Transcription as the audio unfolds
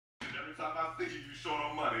time I see you, you short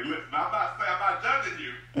on money. Listen, I'm not judging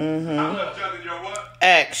you. I'm not judging your what?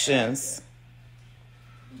 Actions.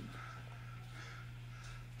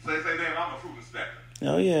 Say, damn, I'm a fruit inspector.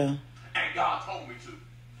 Oh, yeah. And God told me to.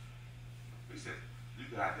 He said, you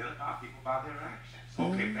can identify people by their actions.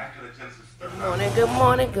 Okay, back to the Genesis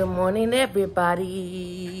 39. Good morning,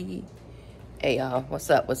 everybody. Hey, y'all, what's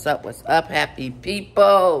up, happy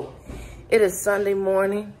people? It is Sunday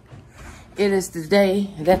morning. It is the day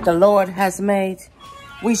that the Lord has made.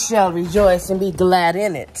 We shall rejoice and be glad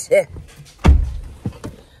in it.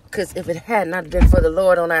 Because if it had not been for the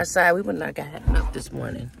Lord on our side, we would not have got enough this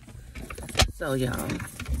morning. So, y'all,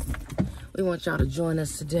 we want y'all to join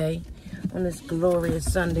us today on this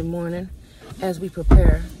glorious Sunday morning as we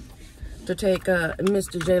prepare to take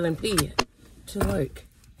Mr. Jalen P to work.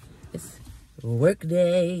 It's work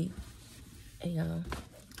day. Hey, y'all.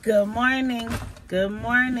 Good morning. Good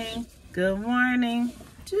morning. Good morning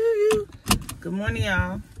to you. Good morning,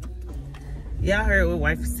 y'all. Y'all heard what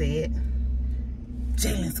wife said.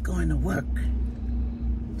 Jalen's going to work.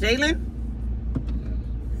 Jalen?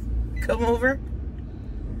 Come over.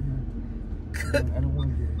 I don't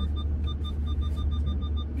want to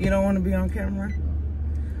You don't want to be on camera?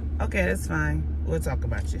 Okay, that's fine. We'll talk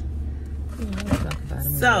about you.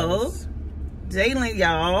 So, Jalen,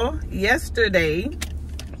 y'all, yesterday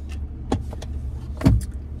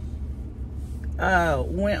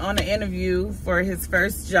went on an interview for his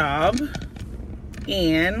first job,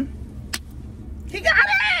 and he got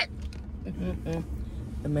it.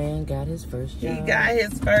 The man got his first job. He got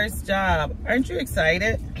his first job. Aren't you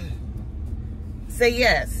excited? Say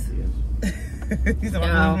yes. He's like,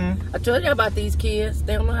 I told you about these kids.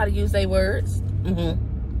 They don't know how to use their words.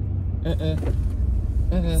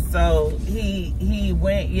 So he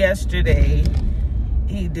went yesterday.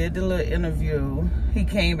 He did the little interview. He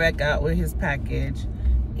came back out with his package,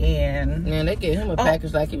 and they gave him a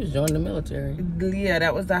package like he was joining the military. Yeah,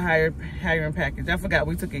 that was the hiring package. I forgot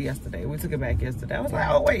we took it yesterday. We took it back yesterday. I was like,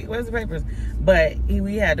 oh wait, where's the papers? But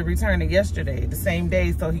we had to return it yesterday, the same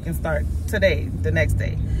day, so he can start today, the next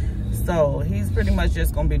day. So he's pretty much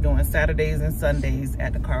just gonna be doing Saturdays and Sundays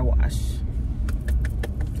at the car wash.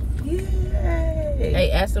 Yay!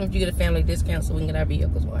 Hey, ask them if you get a family discount so we can get our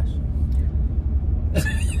vehicles washed.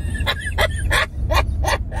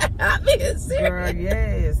 I'm being serious. Girl,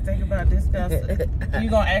 yes. Think about this stuff. You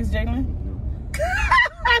gonna ask Jalen?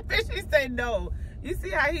 I think she said no. You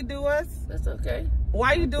see how he do us? That's okay.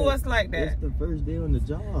 Why you do us like that? It's the first day on the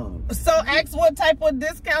job. So ask what type of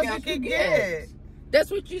discounts you can get. That's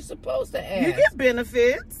what you're supposed to ask. You get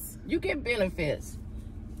benefits. You get benefits.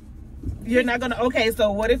 You're not gonna. Okay,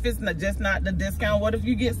 so what if it's just not the discount? What if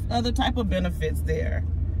you get other type of benefits there?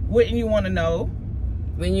 Wouldn't you want to know?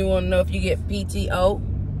 When you want to know if you get PTO,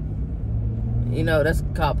 you know, that's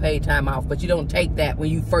called paid time off, but you don't take that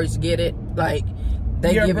when you first get it. Like,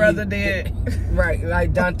 your brother did. Right,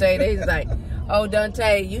 like Dante, they's like, oh,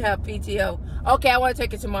 Dante, you have PTO. Okay, I want to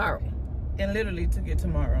take it tomorrow. And literally took it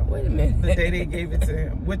tomorrow. Wait a minute. The day they gave it to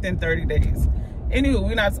him, within 30 days. Anywho,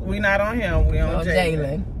 we not on him, we on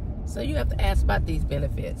Jalen. So you have to ask about these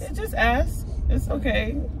benefits. Just ask. It's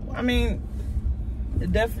okay. I mean,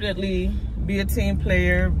 definitely be a team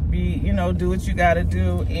player. Do what you got to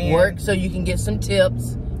do. And work so you can get some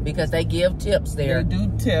tips, because they give tips there. They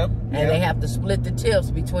do tip. And they have to split the tips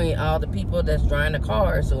between all the people that's driving the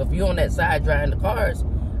cars. So if you're on that side driving the cars,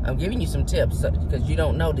 I'm giving you some tips because you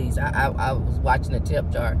don't know these. I was watching the tip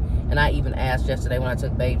jar, and I even asked yesterday when I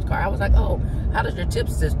took Babe's car. I was like, oh, how does your tip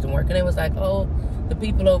system work? And it was like, oh, the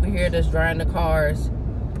people over here that's driving the cars,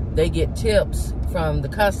 they get tips from the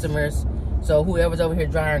customers. So whoever's over here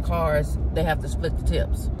driving cars, they have to split the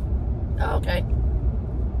tips. Oh, okay. Yeah,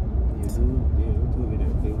 they told me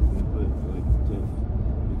that they were going to put like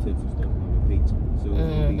the tips and stuff on the paycheck. So it's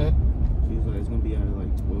gonna be, she's like, it's going to be out of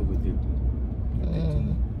like 12 or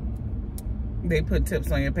 13. They put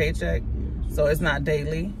tips on your paycheck, so it's not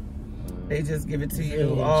daily. They just give it to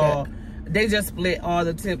you. They just split all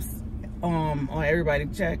the tips on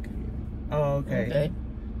everybody's check. Oh, okay.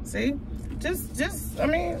 See, just I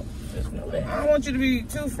mean, I don't want you to be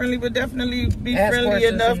too friendly, but definitely be friendly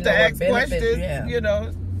enough to ask questions. You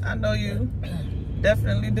know, I know you.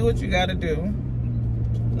 Definitely do what you got to do.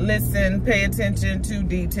 Listen, pay attention to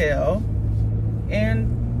detail,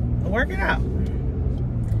 and work it out.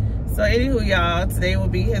 So anywho, y'all, today will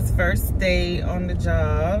be his first day on the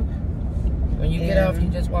job. When you get off, you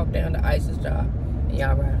just walk down to Ice's job, and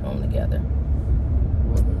y'all ride home together.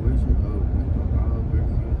 Where's your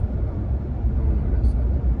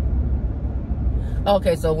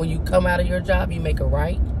Okay, so when you come out of your job, you make a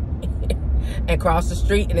right. and cross the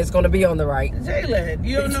street, and it's going to be on the right. Jalen,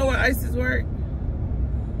 you don't know where Isis work?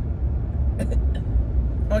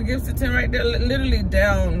 On Gibson, right there, literally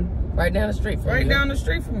down. Right down the street from you. Right down the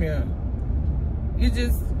street from you. You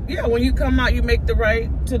just, yeah, when you come out, you make the right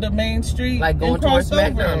to the main street. Like going towards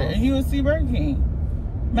McDonald's. And you will see Burger King.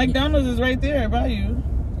 McDonald's is right there by you.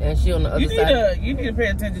 And she on the other side. You need to pay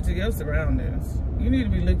attention to your surroundings. You need to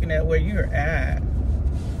be looking at where you're at.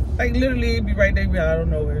 Like literally, it'd be right there. I don't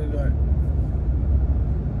know where you're going.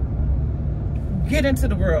 Get into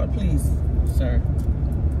the world, please, sir.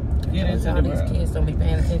 Get into the world. These kids don't be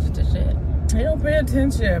paying attention to shit. They don't pay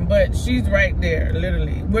attention, but she's right there,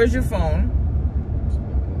 literally. Where's your phone?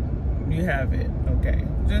 You have it. Okay.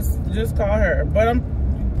 Just call her. But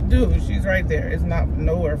dude, she's right there. It's not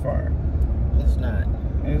nowhere far. It's not.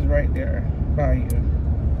 It's right there by you.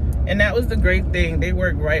 And that was the great thing. They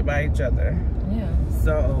work right by each other. Yeah.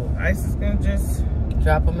 So Ice is gonna just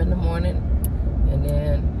drop them in the morning, and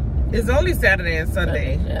then it's only Saturday and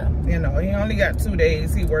Sunday. Yeah. You know, he only got 2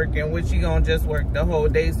 days he working, which he gonna just work the whole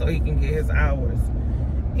day so he can get his hours.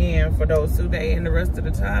 And for those 2 days, and the rest of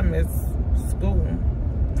the time it's school,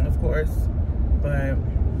 of course. But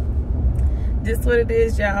this what it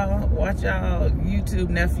is, y'all. Watch y'all YouTube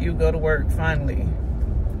nephew go to work finally.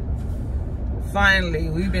 Finally,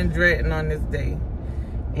 we've been dreading on this day.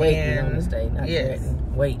 Waiting on this day, not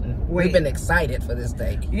dreading. Waiting. We've been excited for this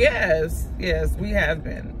day. Yes, we have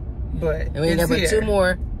been. But and we got but 2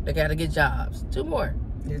 more. They got to get jobs. 2 more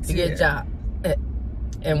to get jobs.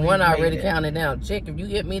 And one already counted down. Chick, if you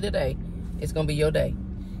hit me today, it's gonna be your day.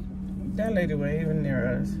 That lady wasn't even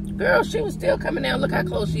near us. Girl, she was still coming down. Look how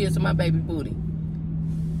close she is to my baby booty.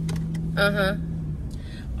 Uh-huh.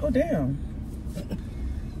 Oh, damn.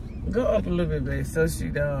 Go up a little bit, babe, so she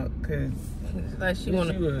don't, cause like she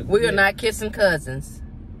wanna. We are not kissing cousins.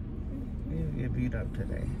 You get beat up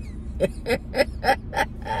today.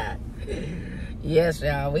 Yes,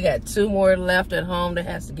 y'all. We got 2 more left at home that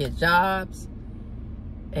has to get jobs,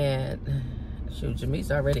 and shoot,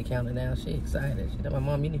 Jamee's already counting down. She excited. She told my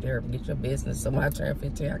mom, "You need to hurry up and get your business. So when I turn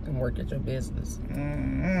 15, I can work at your business."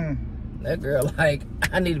 That girl, like,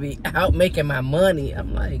 I need to be out making my money.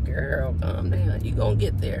 I'm like, girl, calm down. You gonna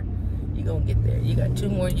get there. You gonna get there. You got 2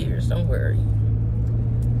 more years. Don't worry.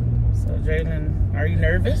 So, Jalen, are you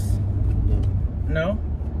nervous? No?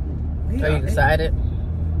 Are you excited?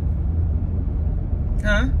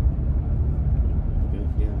 Huh?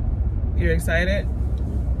 Yeah. You're excited?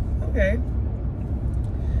 Okay.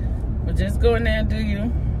 Well, just go in there and do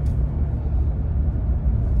you.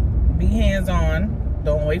 Be hands-on.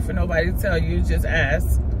 Don't wait for nobody to tell you. Just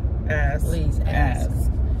ask. Please ask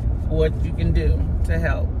what you can do to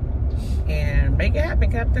help. And make it happen,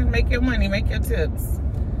 Captain. Make your money. Make your tips.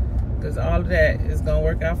 Because all of that is going to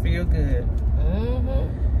work out for your good. You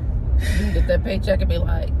can get that paycheck and be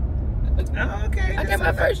like, oh, okay. I got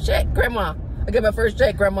my first check, Grandma. I got my first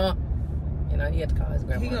check, Grandma. You know, he had to call his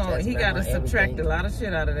grandma. He got to subtract a lot of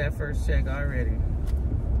shit out of that first check already.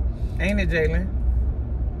 Ain't it, Jalen?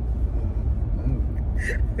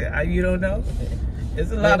 You don't know?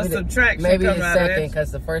 It's a lot of subtraction. Maybe the second,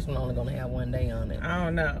 because the first one only gonna have 1 day on it. I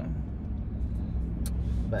don't know.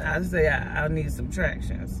 But I'd say I need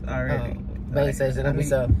subtractions already. But he says it'll be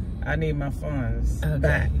so. I need my funds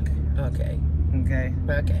back. Okay.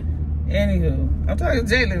 Anywho, I'm talking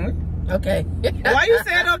to Jalen. Okay. Why you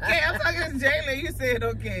saying okay? I'm talking to Jalen. You said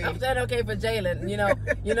okay. I'm saying okay for Jalen.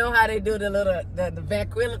 You know how they do the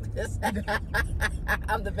ventriloquist.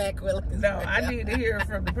 I'm the ventriloquist. No, I need to hear it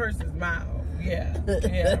from the person's mouth. Yeah, from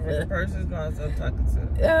the person's mouth. So I'm talking to.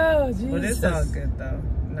 Oh, Jesus. But it's all good though.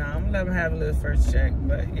 No, I'm gonna let him have a little first check.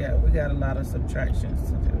 But yeah, we got a lot of subtractions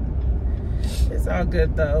to do. It's all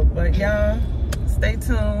good though. But y'all, stay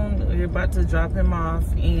tuned. We're about to drop him off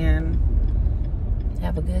and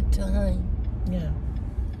have a good time. Yeah.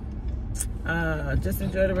 Just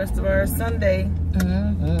enjoy the rest of our Sunday.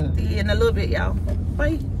 See you in a little bit, y'all.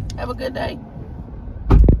 Bye. Have a good day.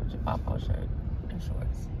 What's your pop-out shirt and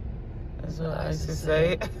shorts? That's what I used to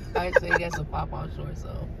say. I say that's a pop-out short,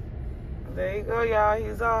 so. There you go, y'all.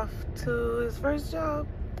 He's off to his first job.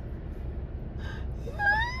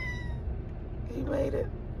 He made it.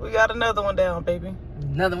 We got another one down, baby.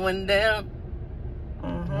 Another one down.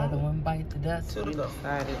 Another one bite the dust. 2 to go.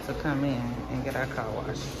 Decided to come in and get our car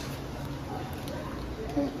washed.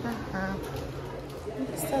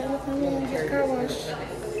 Decided to come in and get car washed.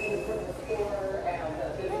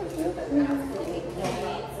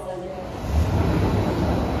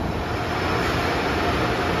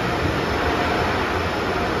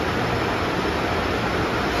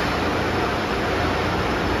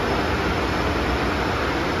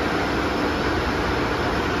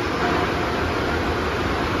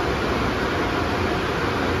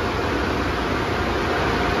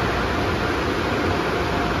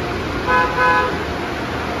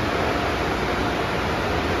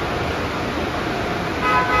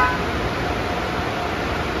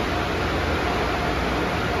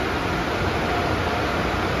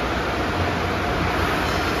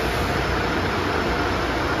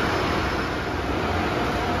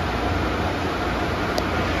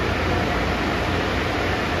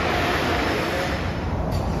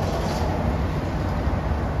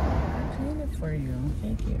 are you?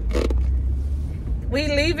 Thank you. We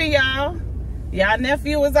leaving, y'all. Y'all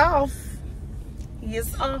nephew is off. He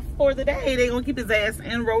is off for the day. They gonna keep his ass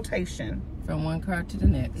in rotation. From one car to the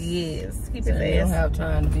next. Yes, keep So his they ass. don't have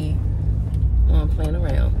time to be playing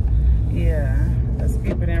around. Yeah, let's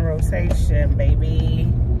keep it in rotation, baby.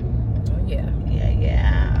 Oh yeah.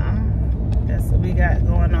 Yeah. That's what we got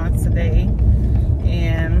going on today.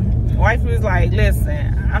 And wife was like,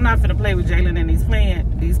 listen, I'm not finna play with Jalen in these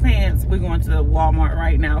pants. We're going to Walmart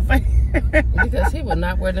right now. Because he would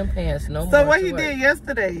not wear them pants no more. So what he did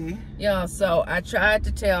yesterday? Yeah, so I tried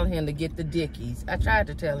to tell him to get the Dickies. I tried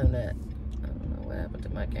to tell him that. I don't know what happened to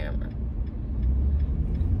my camera.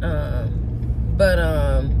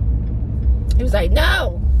 He was like,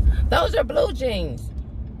 no, those are blue jeans.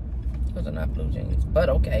 Those are not blue jeans, but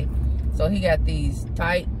okay. So he got these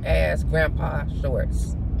tight ass grandpa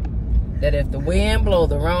shorts that if the wind blow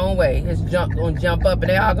the wrong way, his junk gonna jump up and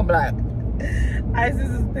they all gonna be like. Isis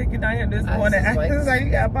is picking on him this morning. Isis is like,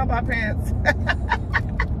 you got Papa pants.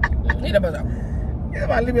 He's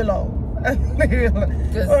about leave me alone.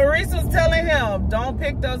 Well, Reese was telling him, don't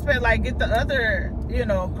pick those pants, like get the other, you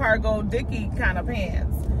know, cargo dicky kind of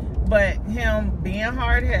pants. But him being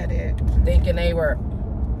hard-headed, thinking they were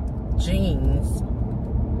jeans.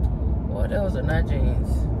 Boy, those are not jeans.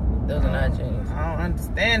 Those are not jeans. I don't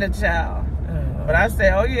understand the child. But I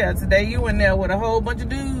said, oh yeah, today you in there with a whole bunch of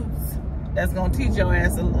dudes that's gonna teach your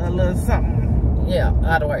ass a little something. Yeah,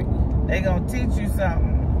 out of work. They gonna teach you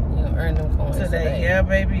something. You gonna earn them coins today. Yeah,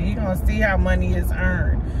 baby. You gonna see how money is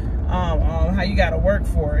earned. How you gotta work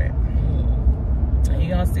for it. You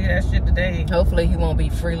gonna see that shit today. Hopefully he won't be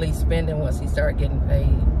freely spending once he start getting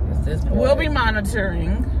paid. We'll be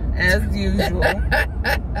monitoring as usual.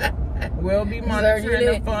 We'll be monitoring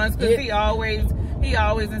the funds because he always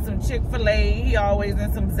in some Chick-fil-A. He always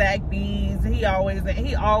in some Zaxby's. He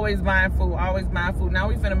always buying food. Now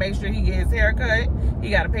we finna make sure he get his haircut. He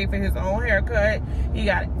got to pay for his own haircut.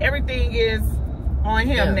 Everything is on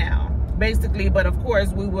him now, basically. But of course,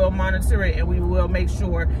 we will monitor it and we will make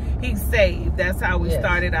sure he's saved. That's how we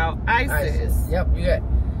started out ISIS. Yep,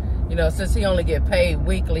 you know, since he only get paid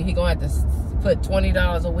weekly, he gonna have to put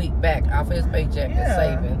 $20 a week back off his paycheck and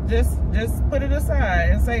save it. Just put it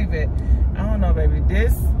aside and save it. I don't know, baby.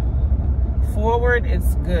 This forward,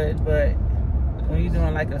 it's good, but when you're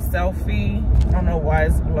doing like a selfie, I don't know why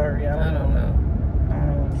it's blurry. I don't know. I don't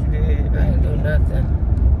know what you did. I didn't do nothing.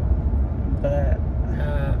 But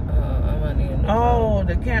I'm gonna need a new phone.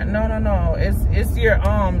 The no. It's your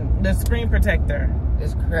the screen protector.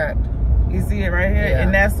 It's cracked. You see it right here,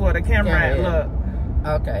 and that's what the camera at. Look.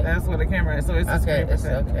 Okay. That's what the camera is. So it's a screen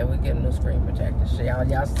protector. Okay, we get a new screen protector.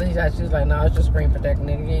 Y'all see that? She's like, no, it's your screen protector,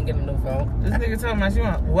 nigga. You ain't getting a new phone. This nigga told me she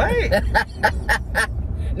want, what?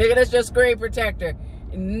 Nigga, that's your screen protector.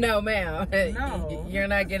 No, ma'am. No. You're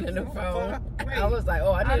not getting a new phone. I was like,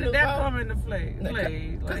 oh, I need a new phone. How did that come into play?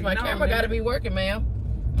 Because my camera got to be working, ma'am.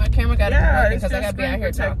 My camera got to be working because I got to be out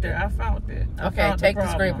here talking. I found it. Okay, take the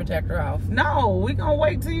screen protector off. No, we gonna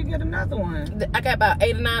wait till you get another one. I got about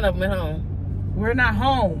 8 or 9 of them at home. We're not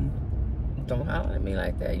home. Don't holler at me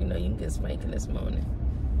like that. You know you can get spanking this morning.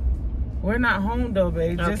 We're not home though,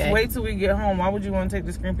 babe. Just wait till we get home. Why would you want to take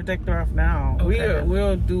the screen protector off now? Okay.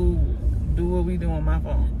 We'll do what we do on my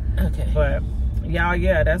phone. Okay. But y'all,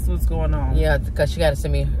 that's what's going on. Yeah, because she got to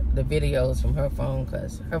send me the videos from her phone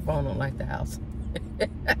because her phone don't like the house.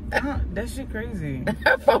 That shit crazy.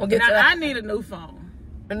 Her phone gets I need a new phone.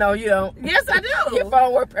 No, you don't. Yes, I do. Your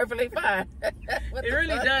phone works perfectly fine. It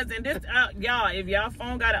really does. And this, y'all, if y'all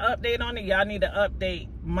phone got an update on it, y'all need to update.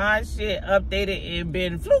 My shit updated and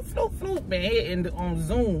been floop, been hitting on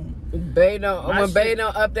Zoom. When Bae don't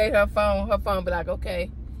update her phone be like, okay,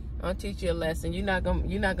 I'll teach you a lesson. You're not gonna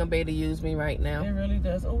be able to use me right now. It really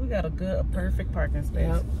does. Oh, we got a perfect parking space.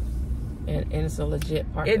 Yep. And it's a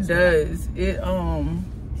legit parking space. It does.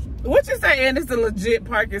 What you saying? It's a legit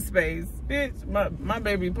parking space, bitch. My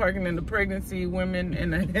baby parking in the pregnancy, women,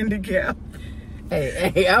 and the handicap.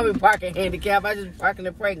 Hey, I be parking handicap. I just parking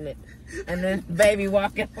the pregnant, and then baby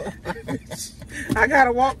walking. I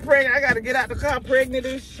gotta walk pregnant. I gotta get out the car pregnant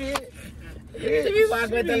and shit. She be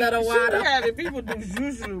walking with the little water. She had people do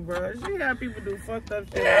juju, bro. She had people do fucked up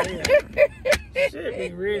shit out here. Shit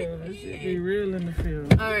be real. Shit be real in the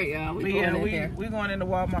field. All right, y'all. We going into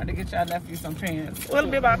Walmart to get y'all nephew some pants.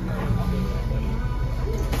 What'll be about?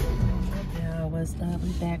 Y'all, what's up? We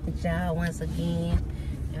back with y'all once again.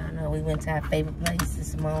 Y'all know we went to our favorite place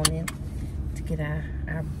this morning to get our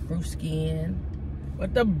brewski in.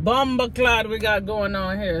 What the bumper cloud we got going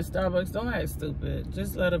on here? Starbucks, don't act stupid.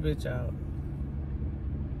 Just let a bitch out.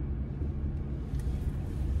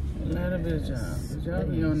 Let a bitch out. Cause y'all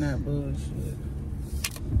be on that bullshit.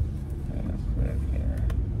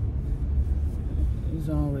 There's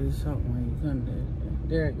always something when you come there.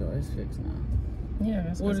 There it goes. It's fixed now. Yeah,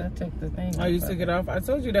 that's because I took the thing off. Oh, you took it off? I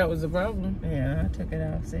told you that was the problem. Yeah, I took it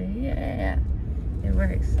off. See, yeah, it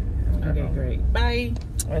works. Okay, great. Bye.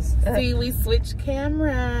 See, we switched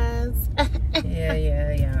cameras.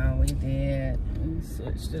 yeah, we did. We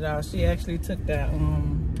switched it out. She actually took that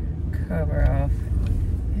cover off.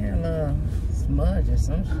 Had a little smudge or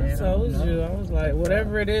some shit. I told you. I was like,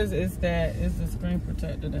 whatever it is, it's the screen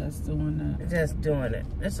protector that's doing that. Just doing it.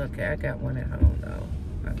 It's okay. I got one at home though.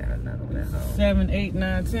 I got another one at home. 7, 8,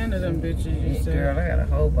 9, 10 of them bitches. You said. Girl, I got a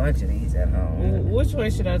whole bunch of these at home. Which way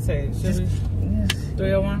should I take? Should we?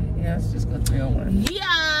 301? Yeah, let's just go 301.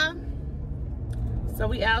 Yeah. So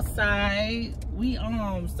we outside. We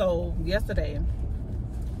so yesterday,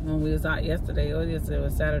 when we was out yesterday, or it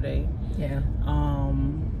was Saturday. Yeah.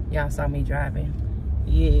 Y'all saw me driving.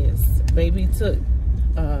 Yes. Baby took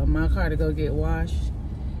my car to go get washed,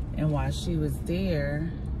 and while she was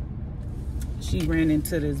there, she ran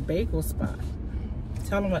into this bagel spot.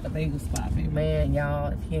 Tell them about the bagel spot, baby. Man,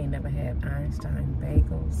 y'all, if you ain't never had Einstein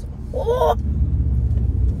bagels. Oh!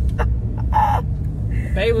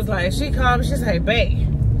 Babe was like, she called me, she said, hey, babe,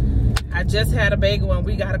 I just had a bagel and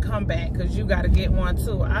we gotta come back because you gotta get one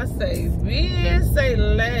too. I say, bitch, say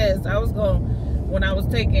less. I was going, when I was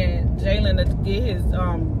taking Jalen to get his,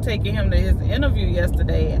 taking him to his interview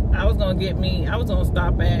yesterday, I was gonna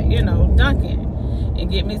stop at, Dunkin' and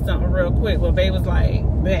get me something real quick. But babe was like,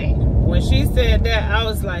 babe, when she said that, I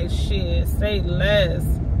was like, shit, say less.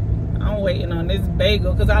 I'm waiting on this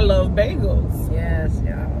bagel because I love bagels. Yes,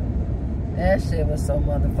 y'all. That shit was so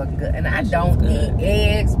motherfucking good. And I don't eat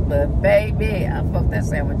eggs, but baby, I fucked that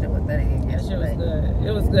sandwich up with that egg. That shit was good.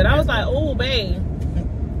 It was good. I was like, oh, babe,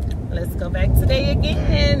 let's go back today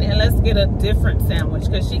again and let's get a different sandwich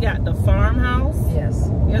because she got the farmhouse. Yes.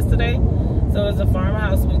 Yesterday. So it's a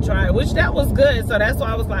farmhouse we tried, which that was good. So that's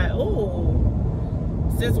why I was like, oh,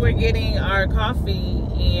 since we're getting our coffee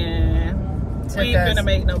and we ain't gonna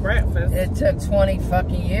make no breakfast. It took 20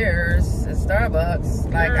 fucking years at Starbucks.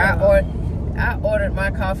 Girl. Like I ordered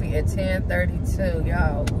my coffee at 10:32.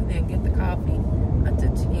 Y'all, we didn't get the coffee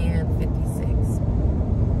until 10:56.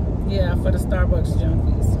 Yeah, for the Starbucks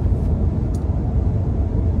junkies.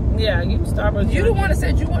 Yeah, you Starbucks. You the one that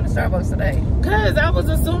said you wanted Starbucks today. Cause I was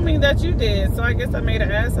assuming that you did, so I guess I made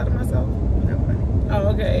an ass out of myself. Oh,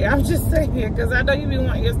 okay. I'm just saying, because I know you be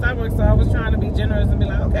wanting your Starbucks, so I was trying to be generous and be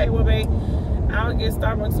like, okay, well, babe, I'll get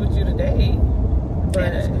Starbucks with you today.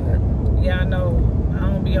 But, yeah, I know. I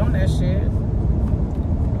don't be on that shit.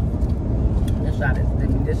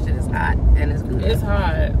 This shit is hot, and it's good. It's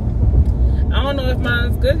hot. I don't know if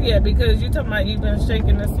mine's good yet, because you talking about you've been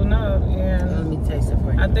shaking this one up, and let me taste it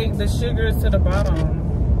for you. I think the sugar is to the bottom.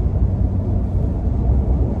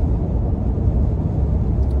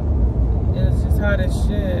 It's just hot as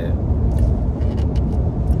shit.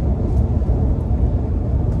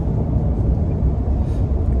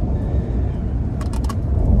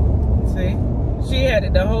 See? She had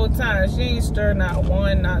it the whole time. She ain't stirred not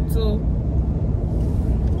one, not two.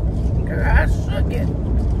 Girl, I shook it.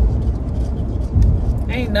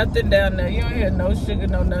 Ain't nothing down there. You don't hear no sugar,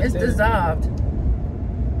 no nothing. It's dissolved.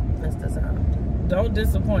 It's dissolved. Don't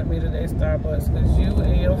disappoint me today, Starbucks, because you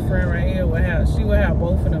and your friend right here will have, she will have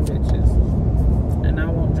both of them bitches. And I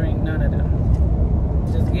won't drink none of them.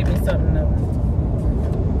 Just give me something else.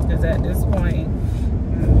 Because at this point,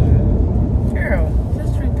 girl,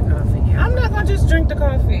 just drink the coffee. Yeah. I'm not going to just drink the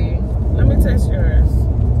coffee. Let me taste yours.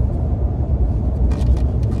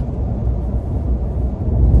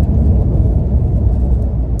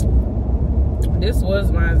 This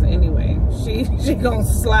was mine anyway. She gonna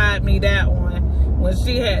slide me that one when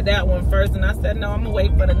she had that one first, and I said no, I'm gonna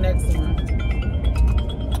wait for the next one.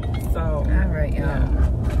 So all right, y'all.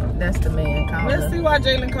 Yeah. That's the man calling. Let's see why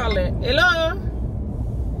Jalen calling. Hello.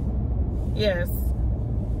 Yes.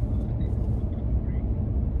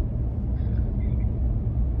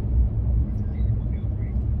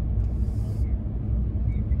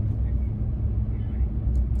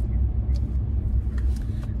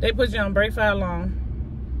 They put you on break for how long?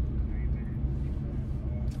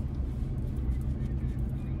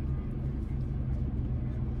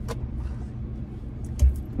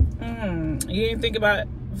 You didn't think about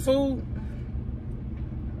food?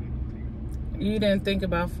 You didn't think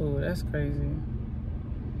about food. That's crazy.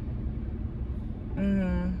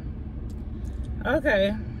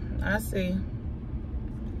 Okay. I see.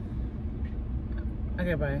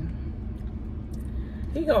 Okay, bye.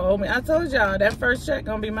 He gonna owe me. I told y'all that first check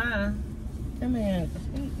gonna be mine. That man,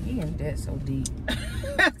 he in debt so deep.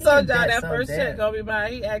 So told y'all that first check gonna be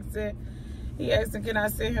mine. He asking, can I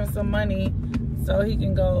send him some money so he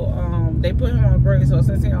can go? They put him on break, so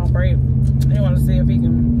since he on break, he want to see if he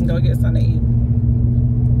can go get something to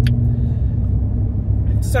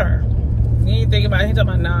eat. Sir, you ain't thinking about it. He talking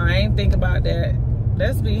about, nah, I ain't thinking about that.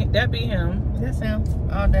 That be him. That's him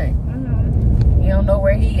all day. You don't know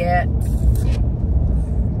where he at.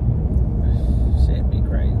 Shit be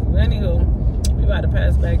crazy. Anywho, we about to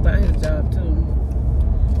pass back by his job too.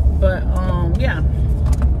 But yeah.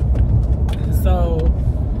 So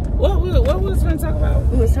what we was gonna talk about?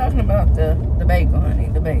 We was talking about the bagel, honey.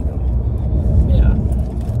 The bagel. Yeah.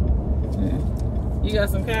 You got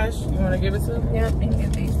some cash? You wanna give it to him? Yep, you can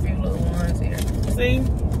get these few little ones here. See?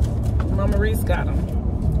 Mama Reese got them.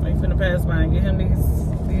 We finna pass by and get him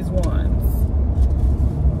these ones.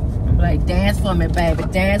 I'm like, dance for me, baby.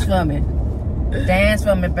 Dance for me. Dance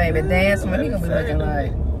for me, baby. Dance for me. He gonna be looking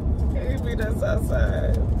like. He beat us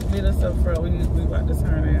outside. Beat us up front. We about to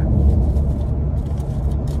turn in.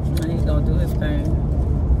 And he's gonna do his thing.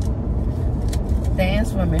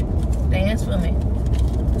 Dance for me. Dance for me.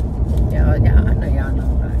 Y'all, I know y'all know,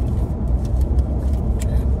 right?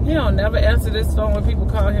 He don't never answer this phone when people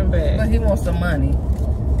call him back. But he wants some money. I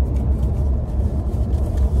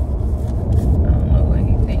don't know what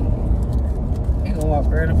he think. He gonna walk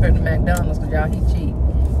right up here to McDonald's because y'all, he cheap.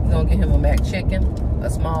 He gonna get him a Mac chicken, a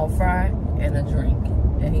small fry, and a drink.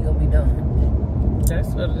 And he gonna be done.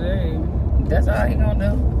 That's for today. That's all he gonna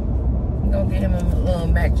do. He gonna get him a little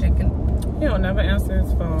Mac chicken. He don't never answer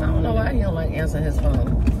his phone. I don't know why he don't like answering his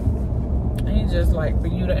phone. He just like for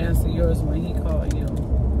you to answer yours when he call you.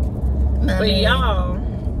 But y'all,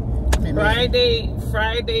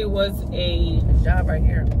 Friday was a job right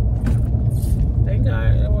here. Thank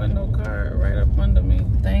God there wasn't no car right up under me.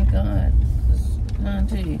 Thank God. Mine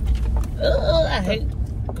too. Ugh, I hate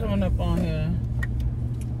coming up on here.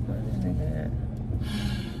 Where this nigga at?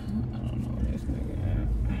 I don't know where this nigga at.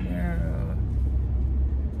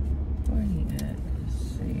 Where he at? Let's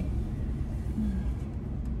see.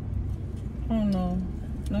 I don't know.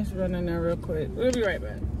 Let's run in there real quick. We'll be right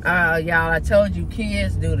back. Y'all, I told you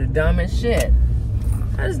kids do the dumbest shit.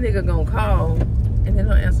 How this nigga gonna call and then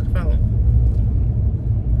don't answer the phone?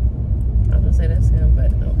 I was gonna say that's him,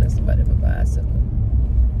 but no, that's somebody with a bicycle.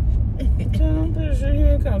 I'm pretty sure he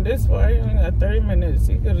didn't come this far. He only got 30 minutes.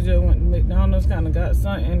 He could have just went to McDonald's, kind of got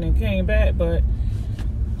something and came back, but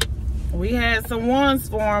we had some ones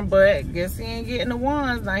for him, but guess he ain't getting the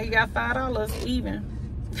ones. Now he got $5 even.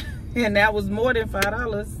 And that was more than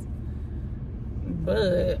 $5.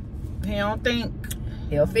 But he don't think.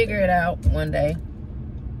 He'll figure it out one day.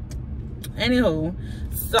 Anywho,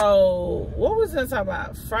 so what was I talking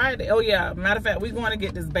about? Friday. Oh yeah, matter of fact, we going to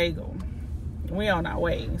get this bagel. We on our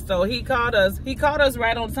way. So he called us. He called us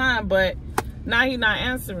right on time, but now he not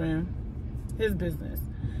answering his business.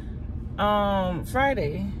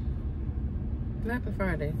 Friday. What happened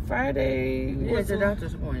Friday? Friday. You had your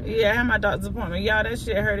doctor's appointment. Yeah, I had my doctor's appointment. Y'all, that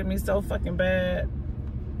shit hurted me so fucking bad.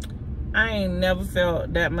 I ain't never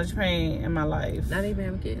felt that much pain in my life. Not even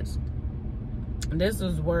having kids. This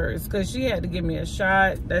was worse because she had to give me a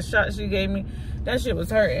shot. That shot she gave me, that shit was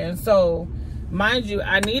hurting. So, mind you,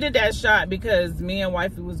 I needed that shot because me and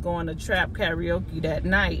wifey was going to trap karaoke that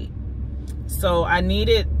night. So, I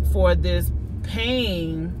needed for this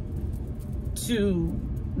pain to,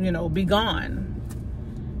 you know, be gone.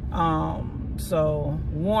 So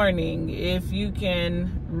warning, if you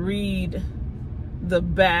can read the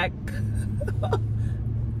back.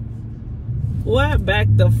 What? Back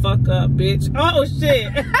the fuck up, bitch. Oh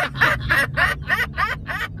shit.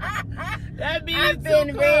 That means I've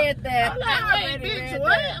been read that. I'm like, wait,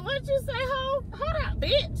 bitch, what you say, ho? Hold up,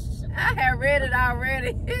 bitch. I have read it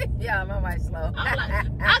already. Yeah, my mic slow. I'm like,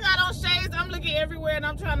 I got on shades. I'm looking everywhere and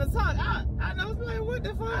I'm trying to talk. I was like, what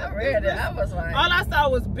the fuck? I read it. I was like, all I saw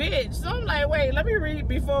was bitch. So I'm like, wait, let me read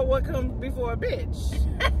before what comes before bitch.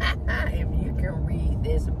 if you can read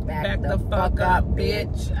this, back the fuck up,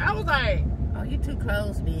 bitch. I was like, oh, you too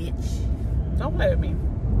close, bitch. Don't play with me.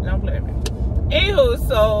 Don't play with me. Anywho,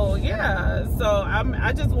 so yeah, so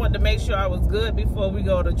I just wanted to make sure I was good before we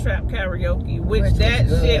go to trap karaoke, which that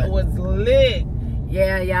shit was lit.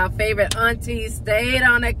 Yeah, y'all favorite auntie stayed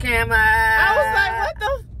on the camera. I was like, what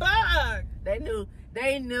the fuck?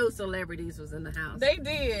 They knew celebrities was in the house. They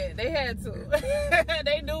did. They had to.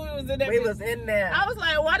 They knew we was in there. We was in there. I was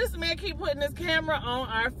like, why this man keep putting this camera on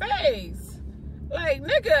our face? Like,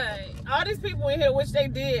 nigga, all these people in here, which they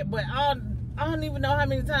did, but I don't even know how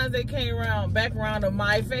many times they came back around to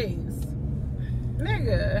my face.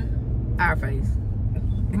 Nigga. Our face.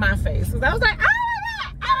 My face. Because I was like, oh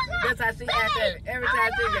my God. That's how she acted every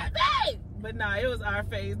time she got. But nah, it was our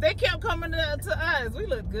phase. They kept coming to us. We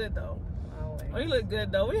looked good though. We looked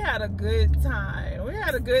good though. We had a good time. We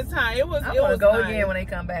had a good time. It was. I'm it was gonna go nice. again when they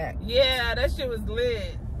come back. Yeah, that shit was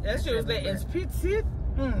lit. That shit was lit. It's petit.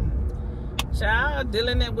 Child,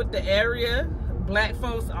 dealing it with the area. Black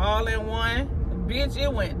folks all in one. Bitch,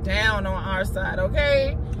 it went down on our side,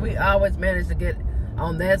 okay? We always manage to get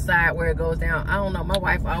on that side where it goes down. I don't know. My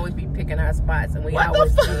wife always be picking our spots, and we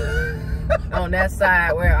always be on that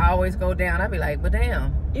side where it always go down. I be like, but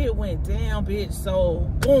damn. It went down, bitch. So,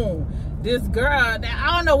 boom. This girl,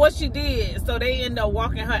 I don't know what she did. So they ended up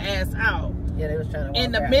walking her ass out. Yeah, they was trying to walk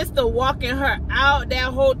in the out. midst of walking her out,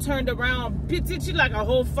 that whole turned around. Bitch, she like a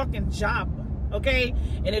whole fucking job. Okay?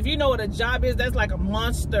 And if you know what a job is, that's like a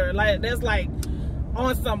monster. Like, that's like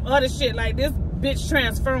on some other shit. Like, this bitch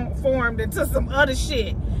transformed into some other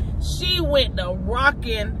shit. She went to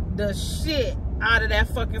rocking the shit out of that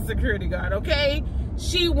fucking security guard, okay?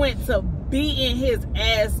 She went to beating his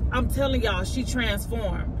ass. I'm telling y'all, she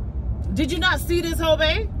transformed. Did you not see this whole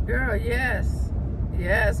babe? Girl, yes.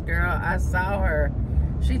 Yes, girl. I saw her.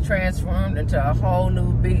 She transformed into a whole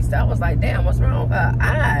new beast. I was like, damn, what's wrong with her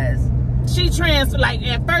eyes? She like,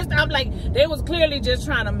 at first, I'm like, they was clearly just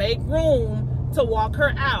trying to make room to walk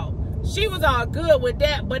her out. She was all good with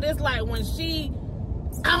that, but it's like when she,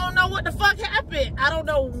 I don't know what the fuck happened. I don't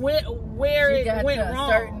know where it went wrong. She got to a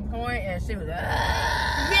certain point and she was,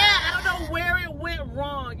 yeah, I don't know where it went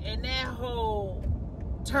wrong, and that whole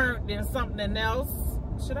turned into something else.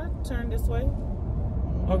 Should I turn this way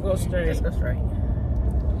or go straight? Just go straight.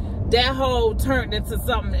 That whole turned into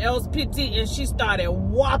something else, PT, and she started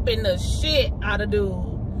whopping the shit out of dude.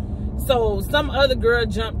 So some other girl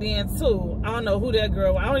jumped in too. I don't know who that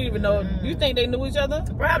girl was. I don't even know. You think they knew each other?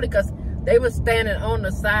 Probably because they were standing on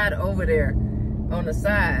the side over there. On the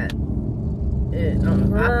side.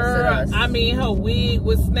 Opposite us. I mean, her wig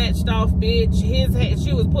was snatched off, bitch. His hair,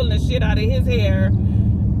 she was pulling the shit out of his hair.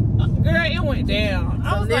 Girl, it went down.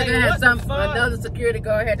 I was like, what the fuck? Another security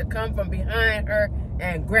guard had to come from behind her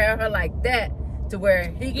and grab her like that to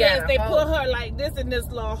where he got Yes, they put her like this in this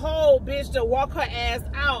little hole, bitch, to walk her ass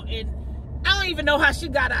out. And I don't even know how she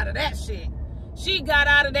got out of that shit. She got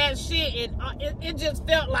out of that shit, and it just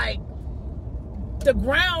felt like the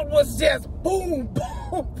ground was just boom,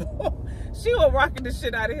 boom, boom. She was rocking the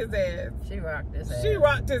shit out of his ass. She rocked his ass. She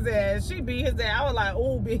rocked his ass. She beat his ass. I was like,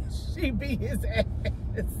 oh, bitch, she beat his ass.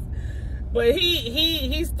 But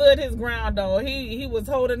he stood his ground though. He was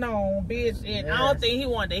holding on, bitch, and yes. I don't think he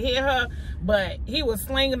wanted to hit her, but he was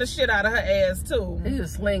slinging the shit out of her ass too. He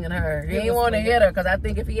was slinging her. He didn't want to hit her because I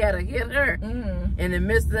think if he had hit her in the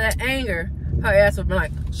midst of that anger, her ass would be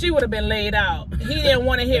like, she would have been laid out. He didn't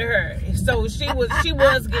want to hit her, so she was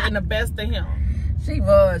getting the best of him. She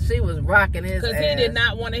was rocking his ass. Because he did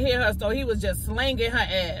not want to hit her, so he was just slinging her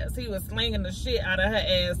ass. He was slinging the shit out of her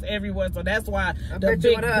ass everywhere, so that's why the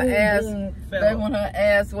big boom fell. When her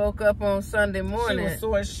ass woke up on Sunday morning, she was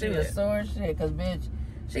sore as shit. She was sore as shit, because, bitch,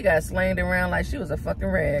 she got slinged around like she was a fucking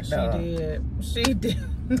rag dog. She did.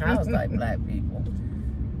 I was like, black people.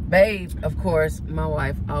 Babe, of course, my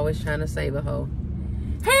wife always trying to save a hoe.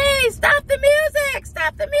 Hey, stop the music!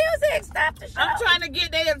 Stop the music! Stop the show! I'm trying to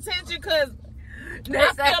get their attention because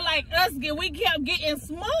I feel like we kept getting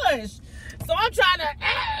smushed. So I'm trying to,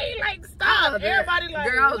 hey, like, stop. Everybody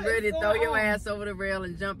like, girls ready to throw your ass over the rail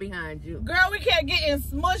and jump behind you. Girl, we kept getting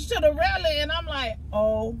smushed to the railing, and I'm like,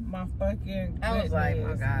 oh my fucking goodness. I was like,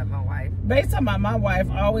 my God, my wife. Based on my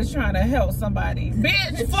wife always trying to help somebody.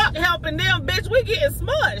 Bitch, fuck helping them, bitch. We getting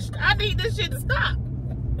smushed. I need this shit to stop.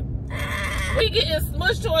 We getting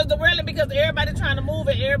smushed towards the railing because everybody trying to move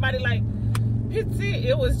and everybody like, it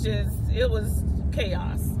was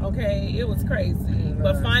chaos, okay? It was crazy.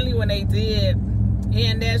 But finally when they did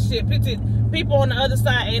end that shit, people on the other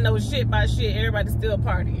side ain't no shit by shit. Everybody's still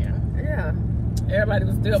partying. Yeah. Everybody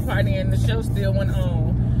was still partying. The show still went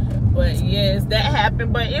on. But yes, that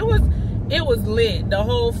happened. But it was lit the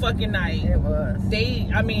whole fucking night. It was.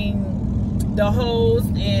 The hoes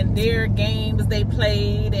and their games they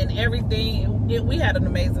played and everything. We had an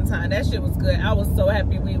amazing time. That shit was good. I was so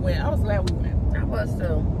happy we went. I was glad we went. I was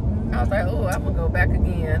too. I was like, oh, I'm gonna go back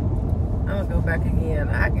again. I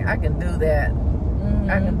can do that.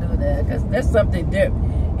 I can do that because that's something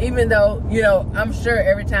different. Even though, you know, I'm sure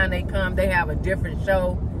every time they come, they have a different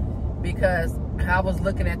show. Because I was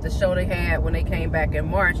looking at the show they had when they came back in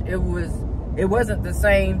March. It wasn't the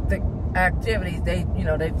same activities. They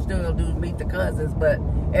still do meet the cousins, but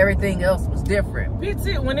everything else was different.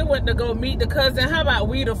 When they went to go meet the cousin, how about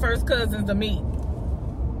we the first cousins to meet?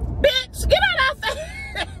 Bitch, get out our face.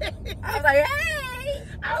 I was like, hey!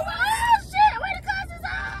 I was like, oh shit, where the cousins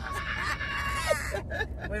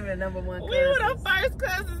are? We were the #1 cousins. We were the first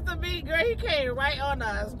cousins to meet, girl. He came right on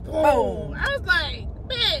us. Boom. I was like,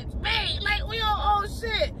 bitch, man, like we on old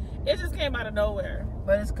shit. It just came out of nowhere.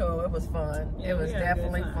 But it's cool. It was fun. Yeah, it was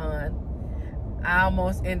definitely fun. I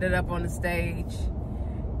almost ended up on the stage,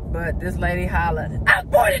 but this lady hollered, "I'm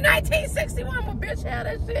born in 1961." Well, bitch, had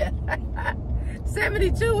that shit.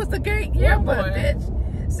 72 was the great year, but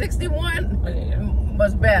bitch, 61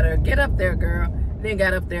 was better. Get up there, girl. Then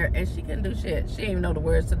got up there, and she couldn't do shit. She didn't even know the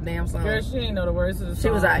words to the damn song. Girl, she didn't know the words to the song. She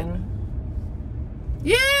was like,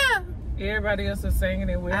 yeah. Everybody else was singing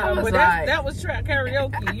it with I her. was But like, that was trap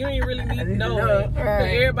karaoke. You ain't really need to know it. But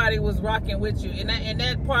everybody was rocking with you. And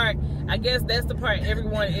that part, I guess that's the part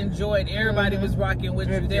everyone enjoyed. Everybody was rocking with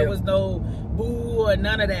you. There was no boo or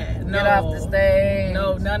none of that. No. Get off the stage.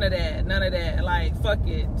 No, none of that. None of that. Like, fuck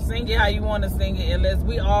it. Sing it how you want to sing it. Unless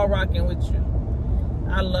we all rocking with you.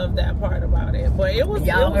 I love that part about it. But it was...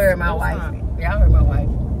 Y'all heard my wife. Y'all heard my wife.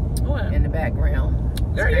 What? In the background.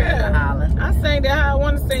 Girl, yeah. I sang that how I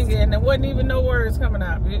want to sing it, and there wasn't even no words coming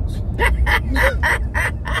out, bitch.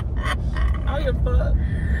 Oh, you fuck.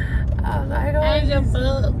 I was like, oh,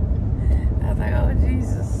 I was like, oh,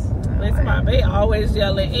 Jesus. Listen, they always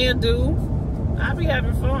yelling, and do. I be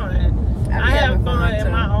having fun. I have fun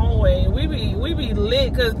in my own way. We be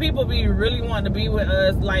lit, because people be really wanting to be with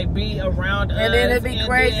us, like, be around us. And then it'd be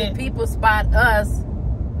crazy. People spot us.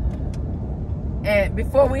 And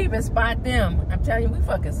before we even spot them, I'm telling you, we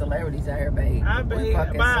fucking celebrities out here, babe.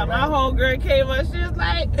 My whole girl came up, she was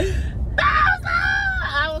like, Bowser!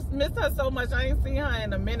 I miss her so much. I ain't seen her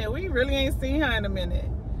in a minute. We really ain't seen her in a minute.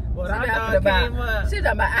 But I dog came up. She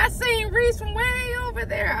talking about, I seen Reese from way over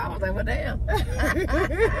there. I was like, well, damn.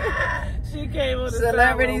 She came on the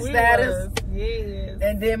celebrity status. Yes.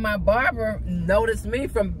 And then my barber noticed me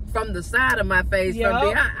from the side of my face. From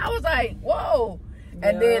behind. I was like, whoa.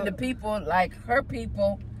 And then the people, like her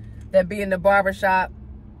people that be in the barbershop,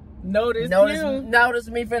 noticed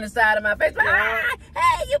me from the side of my face. Like,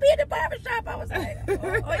 hey, you be in the barbershop. I was like,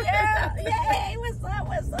 oh yeah, hey, what's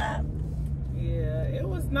up? Yeah, it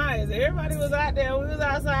was nice. Everybody was out there. We was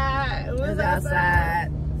outside. We was outside.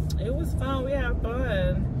 It was fun. We had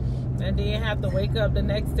fun. And then have to wake up the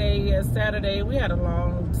next day, Saturday. We had a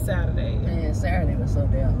long Saturday. Man, Saturday was so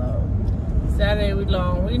damn long. Saturday was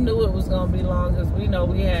long. We knew it was gonna be long because we know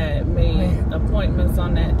we had made appointments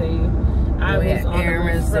on that day. I was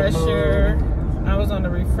on the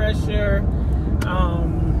refresher.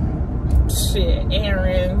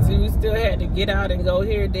 Errands. We still had to get out and go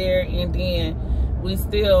here, there, and then we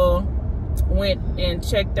still went and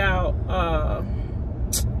checked out.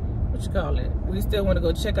 What you call it? We still want to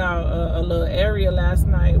go check out a little area last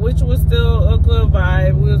night, which was still a good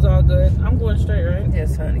vibe. We was all good. I'm going straight, right?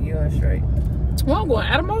 Yes, honey, you are straight. Well, I'm going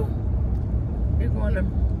Adamo. You're going to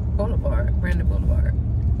Boulevard, Brandon Boulevard.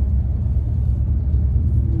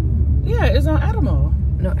 Yeah, it's on Adamo.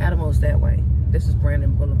 No, Adamo's that way. This is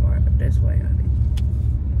Brandon Boulevard this way, honey.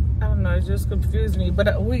 I don't know, it just confused me.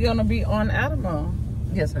 But we're gonna be on Adamo.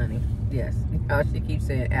 Yes, honey. Yes. Oh, she keeps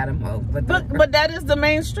saying Adamo, but that is the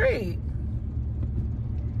main street.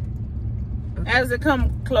 Okay. As it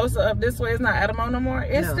come closer up this way, it's not Adamo no more.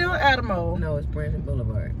 It's still Adamo. No, it's Brandon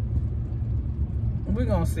Boulevard. We're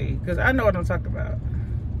gonna see, because I know what I'm talking about.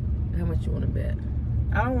 How much you want to bet?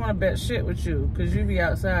 I don't want to bet shit with you, because you be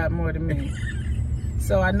outside more than me.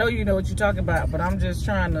 So I know you know what you're talking about, but I'm just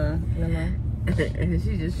trying to, you know.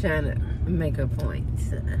 She's just trying to make her point.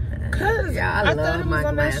 Cause yeah, I love my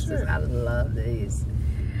glasses. I love these.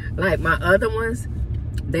 Like my other ones,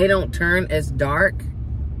 they don't turn as dark.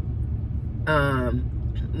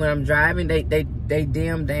 When I'm driving, they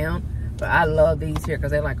dim down. But I love these here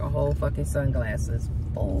because they're like a whole fucking sunglasses.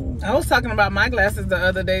 Oh. I was talking about my glasses the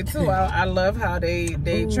other day too. I love how they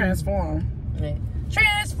transform. Yeah.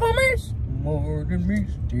 Transformers. More than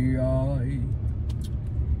meets the eye.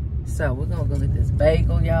 So we're gonna go get this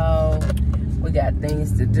bagel, y'all. We got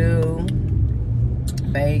things to do.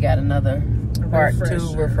 Bae got another part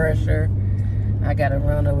 2 refresher. I gotta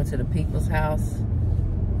run over to the people's house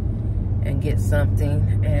and get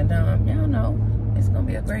something. And y'all know it's gonna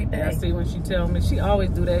be a great day. I see when she tell me, she always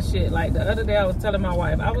do that shit. Like the other day I was telling my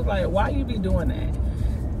wife, I was like, why you be doing that?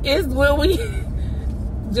 It's when we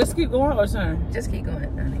just keep going or turn? Just keep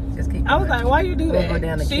going, honey. Just keep going. I was like, why you do that? Go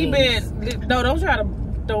down to she Kings. No, don't try to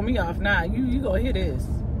throw me off now. You gonna hear this.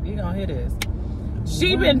 You gonna hear this.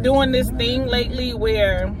 She been doing this thing lately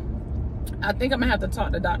where I think I'm gonna have to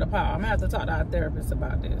talk to Dr. Powell. I'm gonna have to talk to our therapist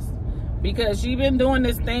about this. Because she been doing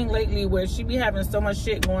this thing lately where she be having so much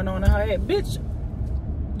shit going on in her head. Bitch,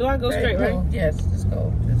 do I go straight, right? Yes, just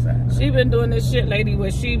go. She been doing this shit lately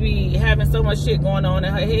where she be having so much shit going on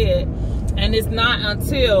in her head. And it's not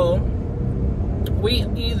until we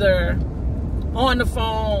either on the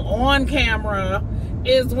phone, on camera,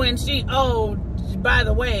 is when she, oh, by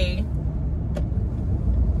the way,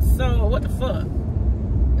 so what the fuck?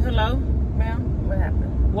 Hello, ma'am? What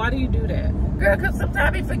happened? Why do you do that? Girl, because sometimes I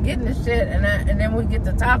be forgetting this shit, and then we get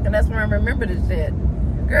to talking, that's when I remember this shit.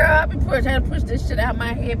 Girl, I be trying to push this shit out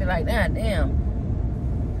my head, be like, God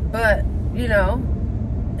damn. But, you know,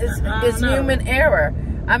 it's human error.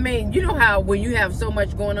 I mean, you know how when you have so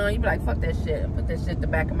much going on, you be like, fuck that shit, put that shit in the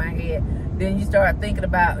back of my head. Then you start thinking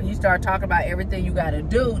about, you start talking about everything you gotta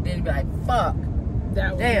do, then you be like, fuck.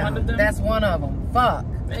 That was damn, one of them? That's one of them. Fuck.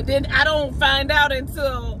 And then I don't find out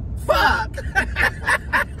until fuck.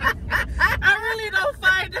 I really don't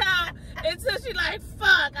find out until she like,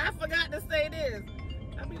 fuck, I forgot to say this.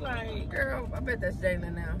 I be like, girl, I bet that's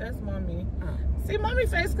Jalen now. That's mommy. See, mommy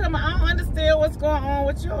face coming. I don't understand what's going on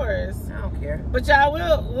with yours. I don't care. But y'all,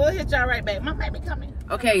 we'll hit y'all right back. My baby coming.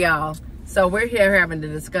 Okay, y'all. So we're here having the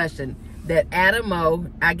discussion that Adamo,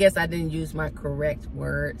 I guess I didn't use my correct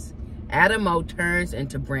words. Adamo turns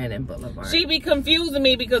into Brandon Boulevard. She be confusing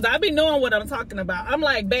me because I be knowing what I'm talking about. I'm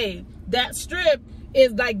like, babe, that strip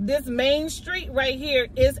is like this main street right here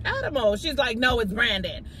is Adamo. She's like, no, it's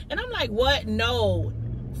Brandon. And I'm like, what? No.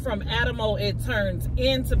 From Adamo, it turns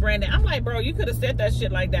into Brandon. I'm like, bro, you could have said that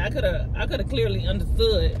shit like that. I could have clearly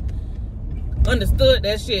understood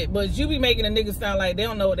that shit. But you be making a nigga sound like they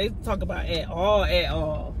don't know what they talk about at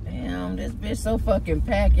all. Damn, this bitch so fucking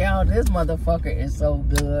packed, y'all. This motherfucker is so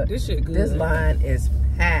good. This shit good. This line is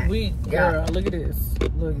packed. Girl, look at this.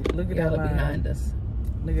 Look at that line. Behind us.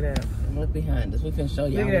 Look at that. Look behind us. We finna show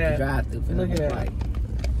y'all what the drive through finna look like.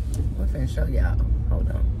 We finna show y'all. Hold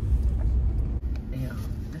on. Damn,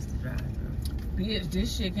 that's the drive through. Bitch,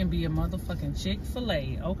 this shit can be a motherfucking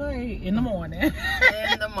Chick-fil-A, okay? In the morning. In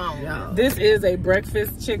the morning, y'all. This is a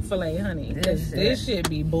breakfast Chick-fil-A, honey. This shit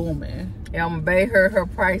be booming. Yeah, I'm gonna pay her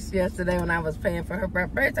price yesterday when I was paying for her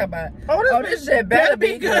birthday. Talk about, oh, this shit better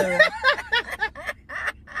be good.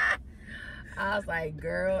 I was like,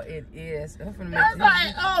 girl, it is. I was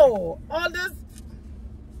like, oh, all this.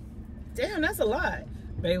 Damn, that's a lot.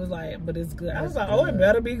 Babe was like, but it's good. I was like, oh, it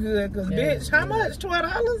better be good. Because, bitch, how much?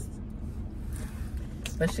 $12?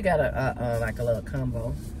 But she got a like a little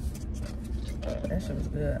combo. That shit was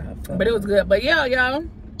good. But it was good. But yeah, y'all,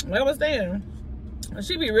 like I was saying,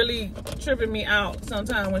 she be really tripping me out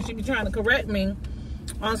sometimes when she be trying to correct me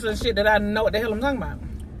on some shit that I know what the hell I'm talking about.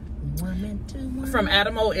 From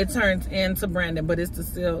Adamo, it turns into Brandon, but it's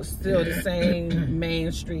still the same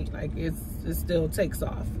main street. Like it still takes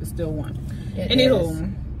off. It's still one.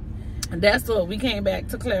 Anywho, that's what we came back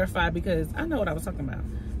to clarify because I know what I was talking about.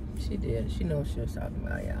 She did. She knows what she was talking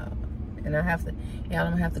about, y'all. And I'm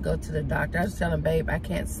gonna have to go to the doctor. I was telling Babe I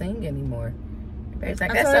can't sing anymore. Babe's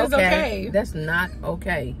like, that's okay. That's not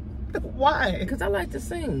okay. Why? Because I like to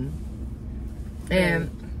sing.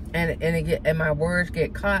 And my words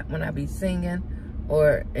get caught when I be singing,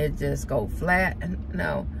 or it just go flat.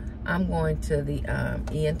 No, I'm going to the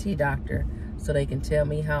ENT doctor so they can tell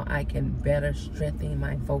me how I can better strengthen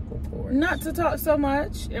my vocal cords. Not to talk so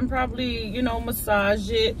much, and probably, you know,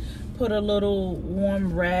 massage it, put a little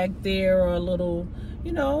warm rag there, or a little,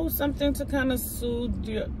 you know, something to kind of soothe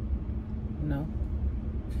your. No.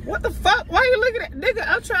 What the fuck? Why you looking at, nigga?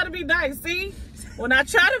 I'm trying to be nice. See, when I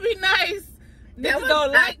try to be nice, niggas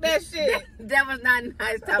don't like that shit. That was not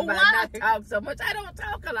nice. Talk about not talk so much. I don't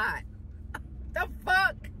talk a lot. The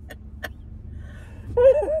fuck?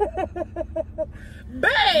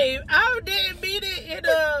 Babe, I didn't mean it in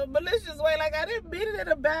a malicious way. Like, I didn't mean it in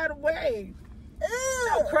a bad way.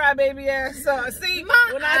 Don't cry, baby ass. See,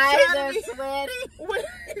 when I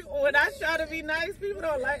try to be nice, people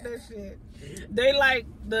don't like that shit. They like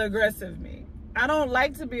the aggressive me. I don't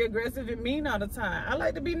like to be aggressive and mean all the time. I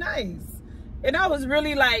like to be nice. And I was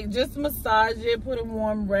really like, just massage it, put a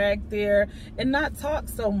warm rag there, and not talk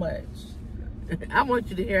so much. I want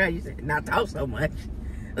you to hear how you say, not talk so much.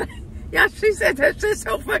 Yeah, she said that shit's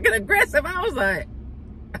so fucking aggressive. I was like,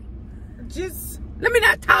 just let me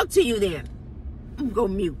not talk to you then. I'm gonna go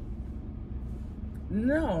mute.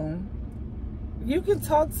 No. You can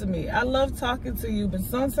talk to me. I love talking to you, but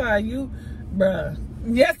sometimes you, bruh.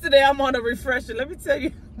 Yesterday I'm on a refresher. Let me tell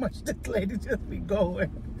you how much this lady just be going.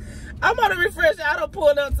 I'm on a refresher. I don't pull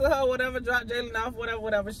up to her, whatever, drop Jalen off,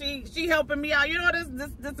 whatever. She helping me out. You know, this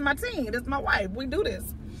is my team. This is my wife. We do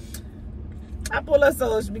this. I pull her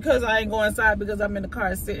so because I ain't going inside because I'm in the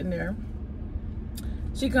car sitting there.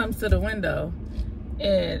 She comes to the window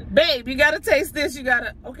and, babe, you gotta taste this. You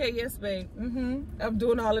gotta, okay, yes, babe. I'm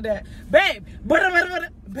doing all of that. Babe, babe,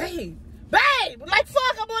 like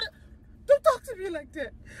fuck, I'm on it. Don't talk to me like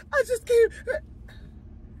that. I just came.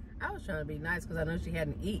 I was trying to be nice because I know she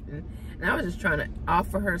hadn't eaten. And I was just trying to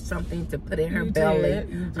offer her something to put in her belly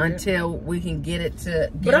until we can get it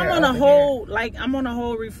to get. But I'm on a whole, like, I'm on a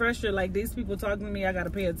whole refresher. Like, these people talking to me, I got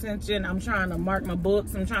to pay attention. I'm trying to mark my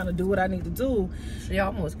books. I'm trying to do what I need to do. She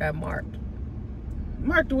almost got marked.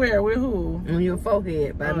 Marked where? With who? On your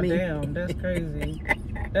forehead by me. Oh, damn. That's crazy.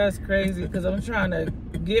 That's crazy because I'm trying to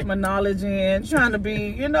get my knowledge in. Trying to be,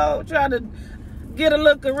 you know, trying to get a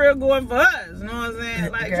look of real going for us. You know what I'm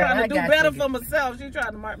saying? Like, girl, trying to do better for myself. She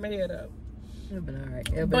trying to mark my head up. It'll be all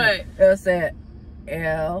right. It'll say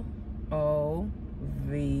L-O-V-E.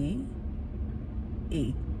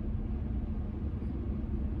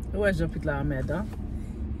 Où est Jean-Pierre la Ahmed?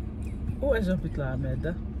 Où est Jean-Pierre la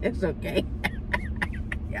Ahmed? It's okay.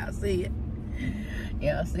 Y'all see it.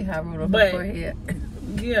 Y'all see how I wrote on her forehead.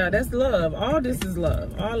 Yeah, that's love. All this is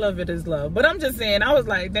love. All of it is love. But I'm just saying, I was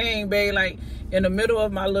like, dang, babe, like, in the middle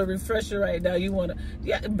of my little refresher right now, you want to,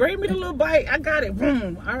 yeah, bring me the little bite. I got it.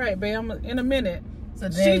 Boom. All right, babe, I'm in a minute. So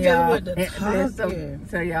then she just went to talking.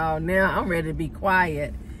 So y'all, now I'm ready to be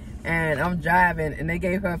quiet. And I'm driving, and they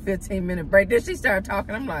gave her a 15-minute break. Then she started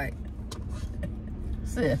talking. I'm like,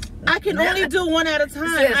 sis. I can only do one at a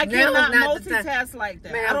time. Sis, I cannot multitask like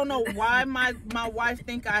that. I don't know why my wife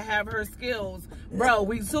think I have her skills. Bro,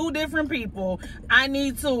 we two different people. I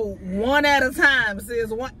need to one at a time.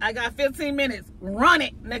 Sis, I got 15 minutes. Run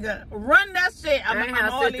it, nigga. Run that shit. I'm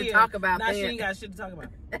all in. To talk about nah, she ain't got shit to talk about.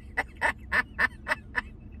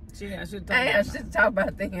 She ain't got shit to talk about. I ain't got shit to talk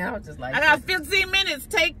about thinking. I was just like, I got 15 minutes.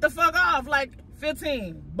 Take the fuck off. Like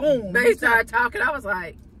 15. Boom. They started talking. I was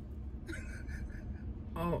like,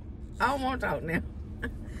 oh, I don't want to talk now.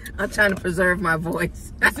 I'm trying to preserve my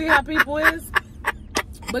voice. You see how people is?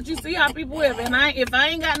 But you see how people is. And if I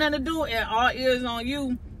ain't got nothing to do and all ears on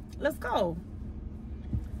you, let's go.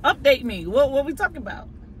 Update me. What we talking about?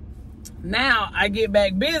 Now I get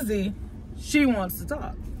back busy. She wants to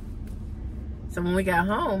talk. So when we got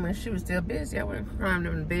home and she was still busy, I went and climbed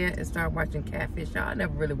in bed and started watching Catfish. Y'all, I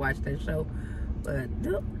never really watched that show. But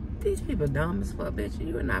dude, these people dumb as fuck, bitch.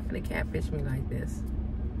 You are not finna catfish me like this.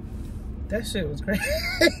 That shit was crazy.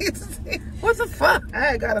 What the fuck? I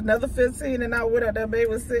had got another 15 and I went up there, baby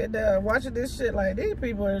was sitting there watching this shit like, these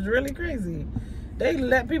people is really crazy. They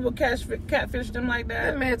let people catfish them like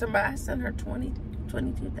that. That man talking about, I sent her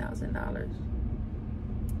 $22,000.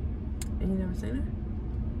 And you never seen her?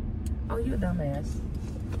 Oh, you a dumbass.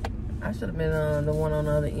 I should have been the one on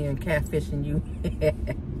the other end catfishing you.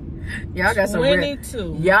 Y'all got some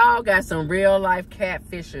 22. Y'all got some real life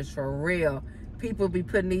catfishers for real. People be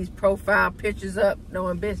putting these profile pictures up,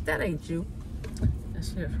 knowing, bitch, that ain't you. That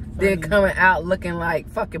shit funny. Then coming out looking like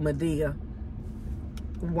fucking Medea.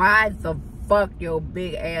 Why the fuck your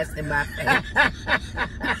big ass in my face?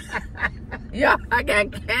 Y'all, I got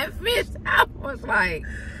catfished. I was like,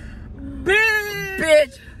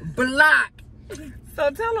 bitch, block. So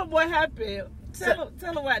tell them what happened. Tell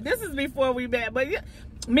them what. This is before we met, but yeah,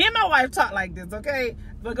 me and my wife talk like this, okay?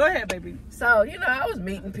 But go ahead, baby. So, you know, I was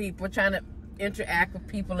meeting people, trying to interact with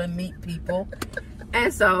people and meet people.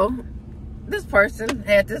 And so this person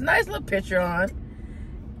had this nice little picture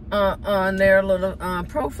on their little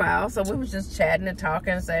profile. So we was just chatting and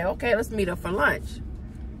talking and say, okay, let's meet up for lunch.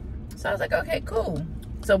 So I was like, okay, cool.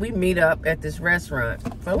 So we meet up at this restaurant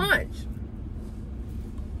for lunch.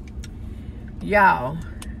 Y'all,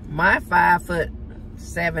 my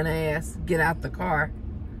 5'7" ass get out the car.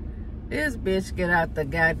 This bitch get out the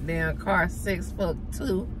goddamn car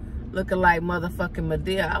 6'2", looking like motherfucking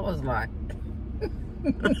Medea. I was like,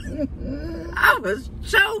 I was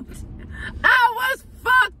choked. I was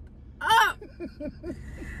fucked up.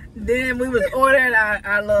 Then we was ordering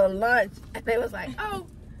our little lunch, and they was like, oh,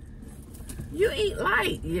 you eat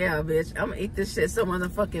light. Yeah, bitch, I'm gonna eat this shit so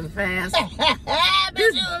motherfucking fast.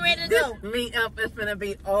 Bitch, you ready to go. This meet up is gonna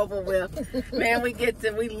be over with. Man, we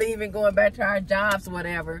leaving, going back to our jobs,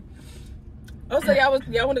 whatever. Oh, so y'all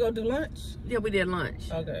want to go do lunch? Yeah, we did lunch.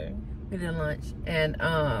 Okay. We did lunch. And,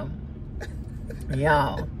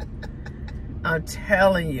 y'all, I'm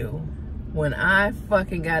telling you, when I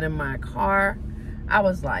fucking got in my car, I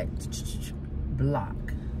was like,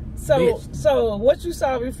 block. So what you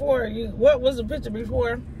saw before? What was the picture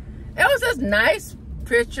before? It was this nice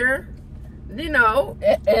picture. You know,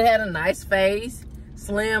 it had a nice face,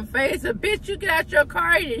 slim face. A bitch, you get out your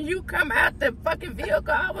car and you come out the fucking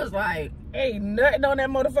vehicle. I was like, ain't nothing on that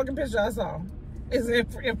motherfucking picture I saw. It's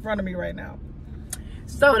in front of me right now.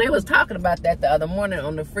 So they was talking about that the other morning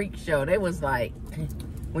on the Freak Show. They was like,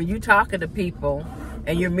 when you talking to people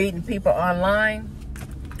and you're meeting people online,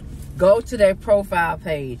 go to their profile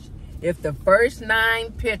page. If the first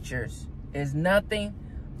 9 pictures is nothing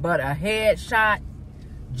but a headshot,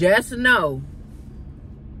 just know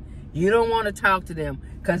you don't want to talk to them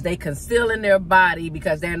because they concealing their body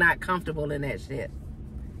because they're not comfortable in that shit.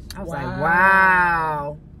 I was like,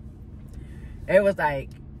 wow. It was like,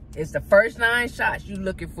 it's the first 9 shots you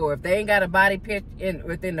looking for. If they ain't got a body pic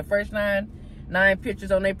within the first 9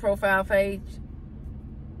 pictures on their profile page.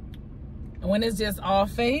 When it's just all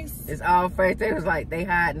face? It's all face. They was like, they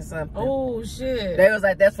hiding something. Oh, shit. They was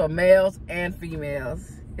like, that's for males and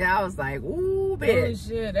females. Yeah, I was like, ooh, bitch. Oh,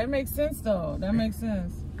 shit. That makes sense, though. That makes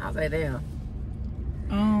sense. I was like, damn.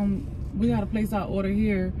 We got to place our order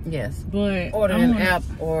here. Yes. But order an app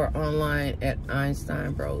or online at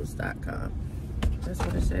EinsteinBros.com. That's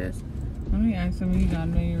what it says. Let me ask him if he got a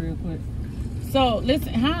menu real quick. So,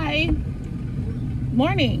 listen. Hi.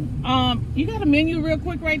 Morning. You got a menu real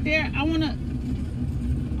quick right there? I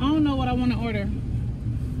don't know what I want to order.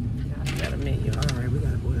 Got a menu. All right, we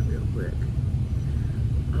got to order real quick.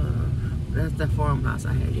 That's the farmhouse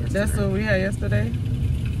I had yesterday. That's what we had yesterday.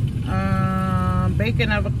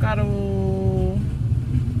 Bacon, avocado,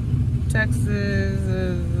 Texas.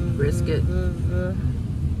 Brisket.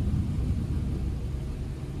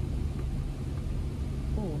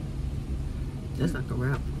 Oh. That's like a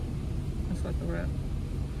wrap. That's like a wrap.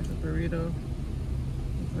 That's a burrito.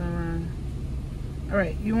 All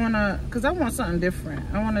right, you wanna? Cause I want something different.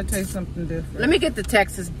 I want to taste something different. Let me get the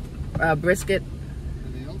Texas brisket.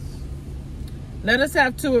 Anything else? Let us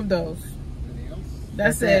have 2 of those. Anything else?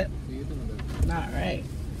 That's it. So you doing that? All right.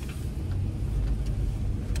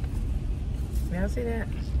 Y'all see that?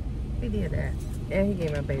 He did that. And he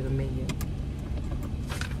gave my baby a menu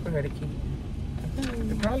for her to keep.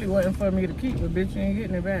 It probably wasn't for me to keep, but bitch, you ain't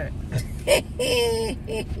getting it back.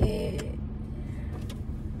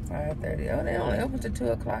 5:30. Oh, they only open to 2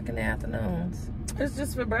 o'clock in the afternoons. It's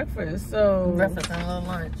just for breakfast, so. Breakfast and a little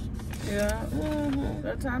lunch. Yeah.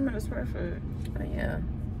 That timing is perfect. Oh, yeah.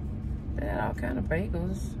 They had all kind of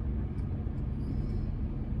bagels.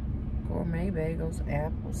 Gourmet bagels,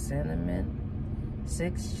 apple, cinnamon,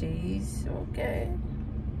 6 cheese. Okay.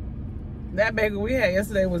 That bagel we had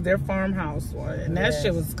yesterday was their farmhouse one, and that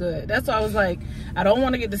shit was good. That's why I was like, I don't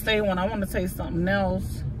want to get the same one. I want to taste something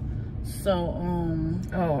else. So,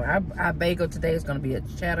 our bagel today is going to be a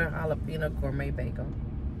cheddar jalapeno gourmet bagel.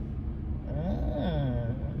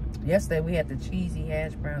 Yesterday we had the cheesy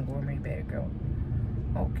hash brown gourmet bagel.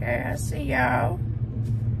 Okay, I see y'all.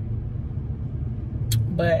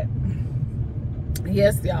 But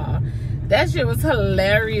yes, y'all, that shit was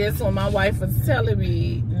hilarious when my wife was telling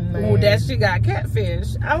me that she got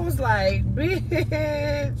catfish. I was like,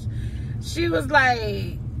 bitch. She was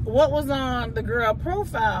like, what was on the girl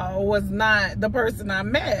profile was not the person I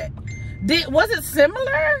met. Was it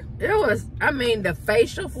similar? It was. I mean, the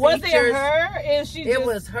facial features. Was it her? And she. It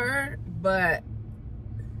was her, but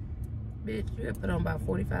bitch, you had put on about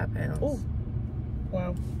 45 pounds. Oh,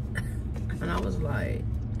 wow. And I was like,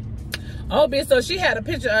 oh, bitch. So she had a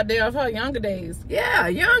picture out there of her younger days. yeah,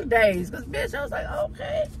 young days. Cause bitch, I was like,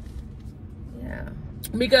 okay, yeah.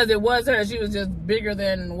 Because it was her. She was just bigger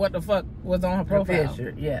than what the fuck was on her profile.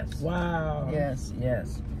 Picture, yes. Wow. Yes,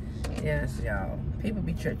 y'all. People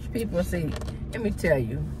be church. People see. Let me tell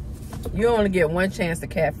you, you only get one chance to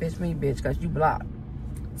catfish me, bitch, because you blocked.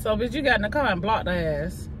 So, bitch, you got in the car and blocked her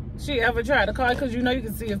ass. She ever tried to call? Because you know you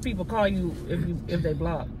can see if people call you if they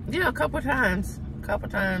block. Yeah, a couple times,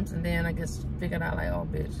 and then I just figured out like, oh,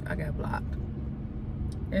 bitch, I got blocked.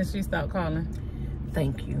 And she stopped calling.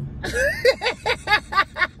 Thank you.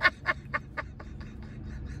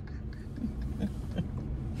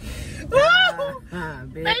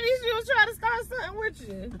 Maybe she was trying to start something with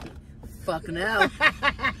you. Fucking hell.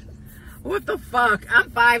 What the fuck?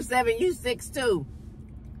 I'm 5'7", you 6'2".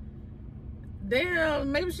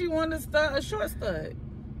 Damn, maybe she wanted to start a short stud.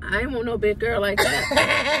 I ain't want no big girl like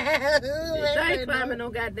that. I ain't climbing no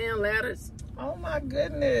goddamn ladders. Oh my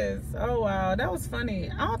goodness. Oh wow, that was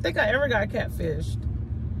funny. I don't think I ever got catfished.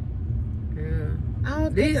 Yeah. I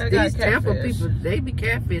don't think I got these Tampa catfished. people, they be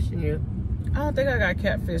catfishing you. I don't think I got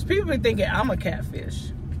catfish. People be thinking I'm a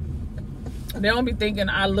catfish. They don't be thinking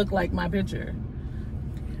I look like my picture.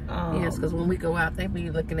 Yes, because when we go out, they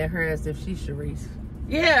be looking at her as if she's Reese.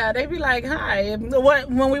 Yeah, they be like, "Hi."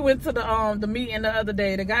 When we went to the meeting the other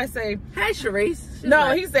day, the guy say, "Hey, Sharice." No,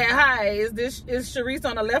 like, he said, "Hi." Is Sharice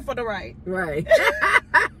on the left or the right? Right.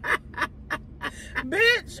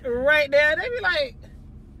 Bitch, right there. They be like,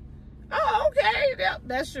 "Oh, okay,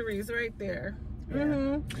 that's Sharice right there."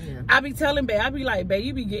 Yeah. Yeah. I be telling Babe, I be like, "Babe,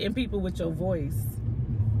 you be getting people with your voice."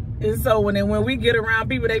 And so when we get around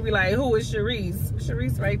people, they be like, "Who is Sharice?"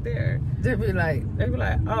 Sharice right there. They be like,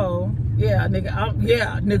 "Oh yeah, nigga,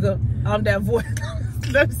 I'm that voice."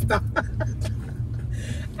 Let me stop.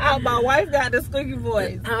 My wife got the squeaky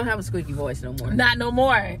voice. I don't have a squeaky voice no more. Not no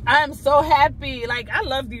more. I am so happy. Like, I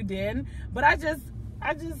loved you then, but I just,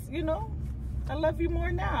 you know, I love you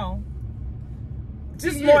more now.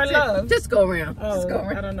 Just more love. Just go around. Oh, just go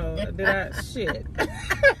around. I don't know. Did I? Shit.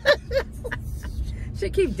 She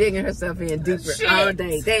keep digging herself in deeper all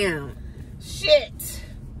day. Damn. Shit.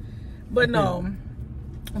 But no,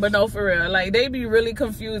 for real. Like, they be really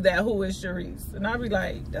confused at who is Sharice. And I be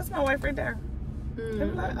like, that's my wife right there. They be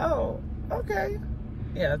like, oh, okay.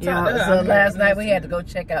 Yeah, so last night we had to go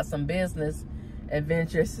check out some business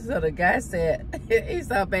adventures. So the guy said, he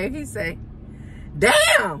saw babe, he say,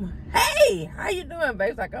 damn, hey, how you doing, babe?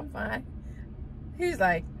 He's like, I'm fine. He's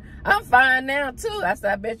like, I'm fine now too. I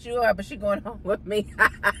said, I bet you are, but she going home with me.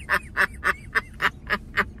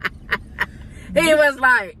 He was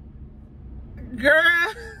like, girl,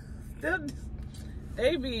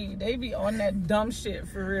 they be on that dumb shit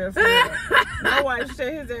for real. My wife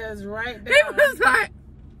shut his ass right down. He was like,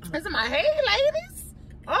 I said, hey ladies,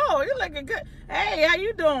 oh, you looking good. Hey, how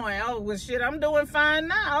you doing? Oh, well shit, I'm doing fine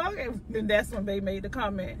now. Okay, then that's when they made the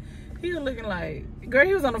comment. He was looking like, girl,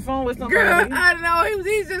 he was on the phone with somebody. Girl, I know,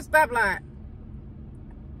 he just stopped like,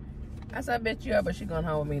 I said, I bet you are, but she going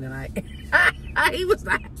home with me tonight. He was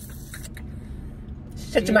like,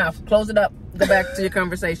 shut your mouth, close it up, go back to your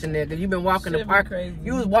conversation there, because you've been walking the park.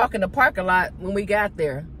 You was walking the park a lot when we got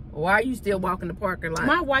there. Why are you still walking the park a lot?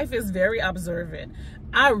 My wife is very observant.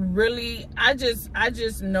 I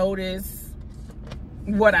just notice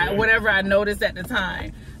whatever I noticed at the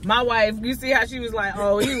time. My wife, you see how she was like,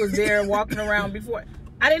 oh, he was there walking around before.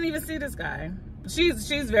 I didn't even see this guy. She's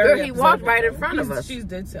very Girl, he walked right in front of us. She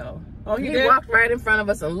did tell. Oh, he did? Walked right in front of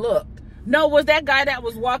us and looked. No, was that guy that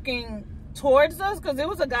was walking towards us? Because there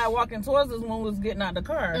was a guy walking towards us when we was getting out the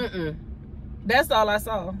car. That's all I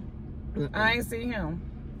saw. I ain't see him.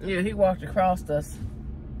 Yeah, he walked across us.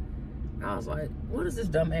 I was like, what is this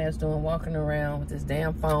dumb ass doing walking around with this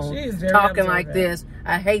damn phone, talking like this?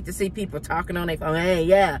 I hate to see people talking on their phone. Hey,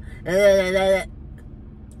 yeah.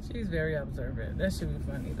 She's very observant. That should be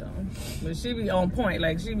funny though. But she be on point.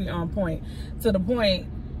 Like, she be on point to the point.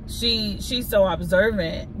 She's so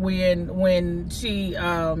observant when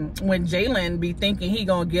Jalen be thinking he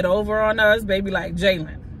gonna get over on us, baby, like,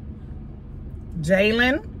 Jalen,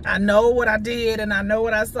 I know what I did and I know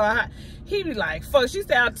what I saw. He be like, fuck. She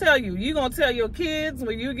said, I'll tell you. You gonna tell your kids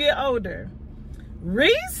when you get older.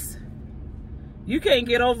 Reese, you can't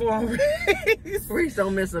get over on Reese. Reese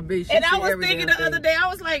don't miss a beat. And I was thinking the other day, I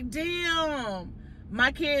was like, damn,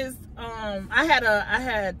 my kids, I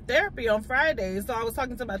had therapy on Friday. So I was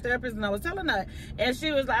talking to my therapist and I was telling her, and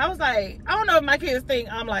she was like, I was like, I don't know if my kids think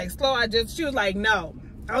I'm like slow. She was like, no.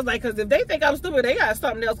 I was like, because if they think I'm stupid, they got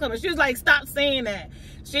something else coming. She was like, stop saying that.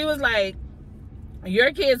 She was like,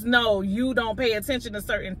 your kids know you don't pay attention to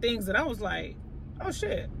certain things. And I was like, oh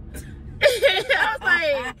shit. I was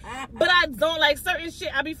like, but I don't like certain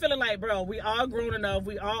shit. I be feeling like, bro, we all grown enough,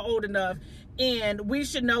 we all old enough, and we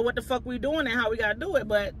should know what the fuck we doing and how we gotta do it.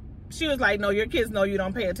 But she was like, no, your kids know you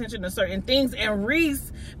don't pay attention to certain things. And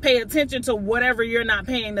Reese, pay attention to whatever you're not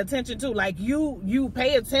paying attention to. Like, you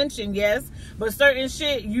pay attention, yes, but certain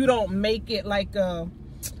shit, you don't make it like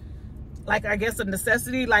I guess a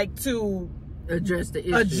necessity, like to address the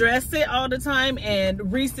issue. Address it all the time.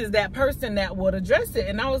 And Reese is that person that would address it.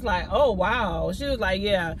 And I was like, oh wow. She was like,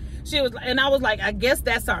 yeah. She was, and I was like, I guess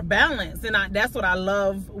that's our balance. And that's what I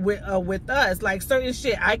love with us. Like, certain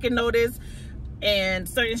shit I can notice, and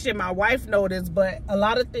certain shit my wife noticed, but a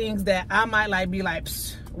lot of things that I might like be like,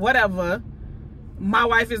 psh, whatever. My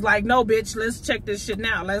wife is like, no, bitch, let's check this shit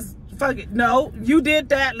now. Let's fuck it. No, you did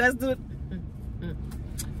that. Let's do it.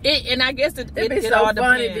 And I guess it all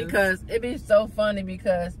depends. It'd be so funny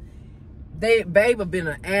because Babe have been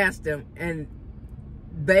asked them, and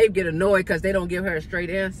Babe get annoyed because they don't give her a straight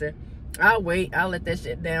answer. I'll wait. I'll let that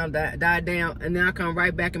shit die down, and then I'll come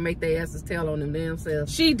right back and make their asses tell on them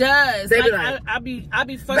themselves. She does. They be like, I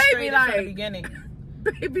be frustrated from the beginning.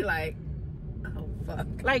 They be like, oh fuck.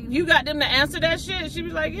 Like, you got them to answer that shit? She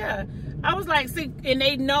was like, yeah. I was like, see, and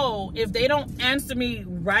they know if they don't answer me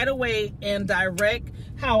right away and direct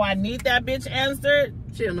how I need that bitch answered,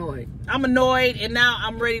 she annoyed. I'm annoyed, and now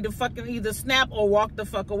I'm ready to fucking either snap or walk the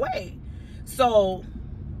fuck away. So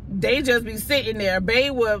they just be sitting there.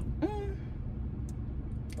 Babe would,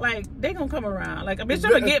 like, they gonna come around. Like, bitch,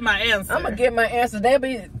 I'm gonna get my answer. I'm gonna get my answer. They'll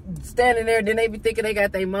be standing there, then they be thinking they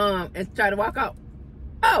got their mom and try to walk out.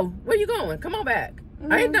 Oh, where you going? Come on back.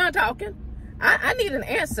 I ain't done talking. I need an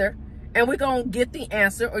answer, and we're gonna get the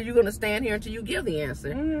answer, or you're gonna stand here until you give the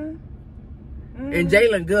answer. And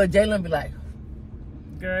Jalen good. Jalen be like,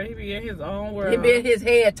 girl, he be in his own world. He be in his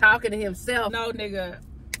head talking to himself. No, nigga.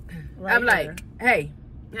 Right I'm like, hey,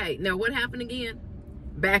 now what happened again?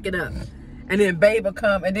 Back it up. And then Babe will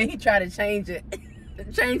come, and then he try to change it,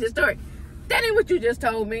 change the story. That ain't what you just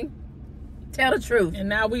told me. Tell the truth. And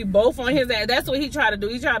now we both on his ass. That's what he tried to do.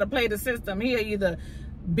 He tried to play the system. He'll either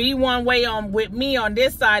be one way on with me on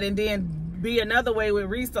this side, and then be another way with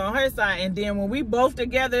Reese on her side. And then when we both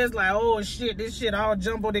together, it's like, oh shit, this shit all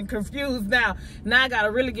jumbled and confused now. Now I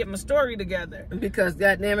gotta really get my story together. Because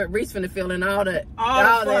goddamn it, Reese finna fill in all the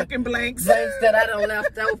fucking blanks that I done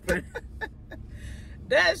left open.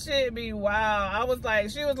 That shit be wild. I was like,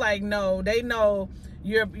 she was like, no, they know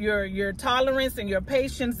your tolerance and your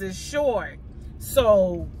patience is short.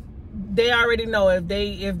 So they already know if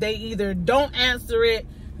they either don't answer it,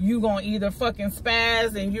 you gonna either fucking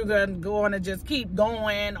spaz and you're gonna just keep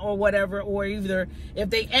going or whatever, or either if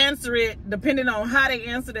they answer it, depending on how they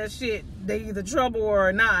answer that shit, they either trouble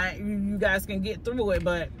or not. You guys can get through it,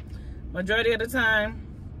 but majority of the time,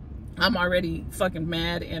 I'm already fucking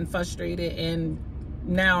mad and frustrated, and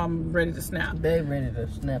now I'm ready to snap. They ready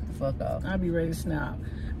to snap the fuck off. I'll be ready to snap.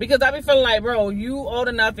 Because I be feeling like, bro, you old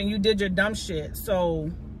enough and you did your dumb shit, so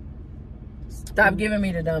stop giving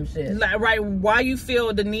me the dumb shit. Like, right, why you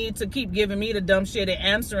feel the need to keep giving me the dumb shit and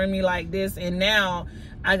answering me like this, and now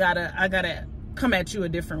I gotta come at you a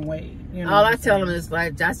different way. You know, all I tell them is,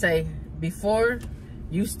 like I say, before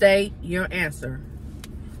you state your answer,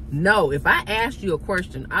 no, if I ask you a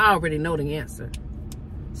question, I already know the answer.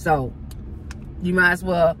 So you might as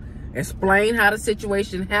well explain how the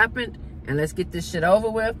situation happened, and let's get this shit over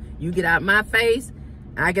with. You get out my face,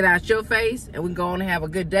 I get out your face, and we can go on and have a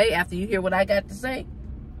good day after you hear what I got to say.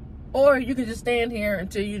 Or you can just stand here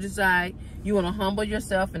until you decide you want to humble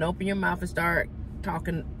yourself and open your mouth and start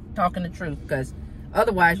talking the truth. Because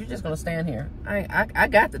otherwise, you're just going to stand here. I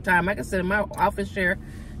got the time. I can sit in my office chair,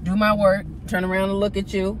 do my work, turn around and look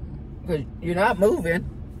at you, because you're not moving.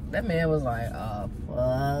 That man was like, oh,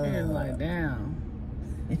 fuck. He was like, damn.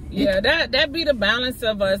 Yeah, that be the balance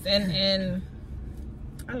of us, and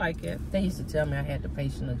I like it. They used to tell me I had the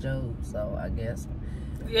patience of Job, so I guess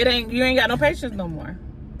you ain't got no patience no more.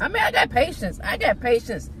 I mean, I got patience. I got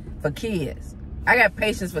patience for kids. I got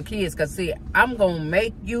patience for kids, because see, I'm gonna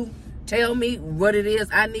make you tell me what it is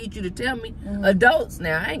I need you to tell me. Adults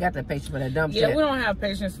now, I ain't got that patience for that dumb shit. Yeah, we don't have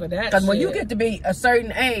patience for that. Because when you get to be a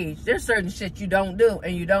certain age, there's certain shit you don't do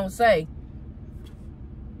and you don't say,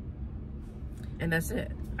 and that's it.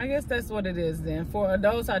 I guess that's what it is then. For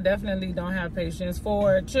adults, I definitely don't have patience.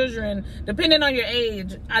 For children, depending on your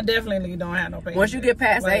age, I definitely don't have no patience. Once you get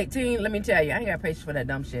past 18, let me tell you, I ain't got patience for that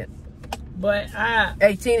dumb shit. But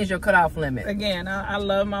 18 is your cutoff limit. Again, I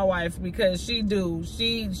love my wife because she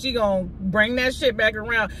gonna bring that shit back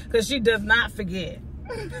around, because she does not forget.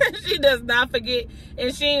 She does not forget,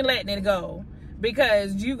 and she ain't letting it go,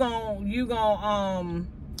 because you gonna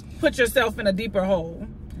put yourself in a deeper hole.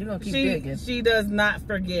 You gonna keep digging. She does not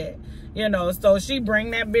forget, you know. So she bring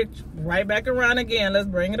that bitch right back around again. Let's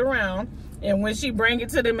bring it around. And when she bring it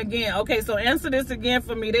to them again, okay, so answer this again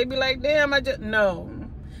for me. They be like, damn, no.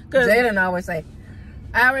 Jalen always say,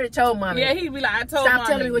 I already told mommy. Yeah, he be like, I told mommy. Stop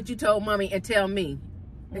telling me what you told mommy and tell me.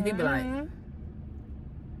 And he be like.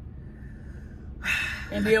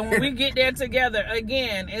 And then when we get there together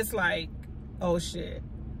again, it's like, oh shit.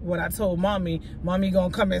 What I told mommy gonna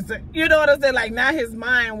come and say, you know what I'm saying? Like, now his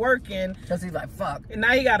mind working. Because he's like, fuck. And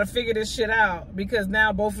now he gotta figure this shit out, because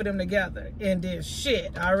now both of them together. And then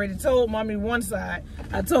shit, I already told mommy one side,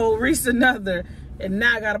 I told Reese another, and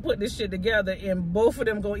now I gotta put this shit together, and both of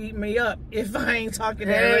them gonna eat me up if I ain't talking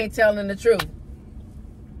to her. They ain't telling the truth.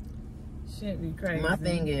 Shit be crazy. My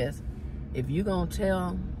thing is, if you gonna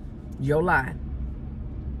tell your lie,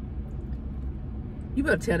 you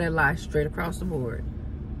better tell that lie straight across the board.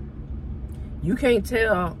 You can't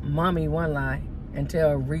tell mommy one lie and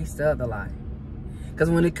tell Reese the other lie. Because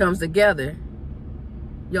when it comes together,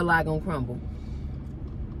 your lie gonna crumble.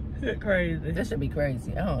 Crazy. That should be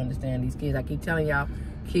crazy. I don't understand these kids. I keep telling y'all,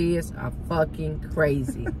 kids are fucking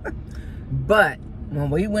crazy. But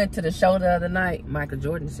when we went to the show the other night, Michael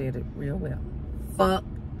Jordan said it real well. Fuck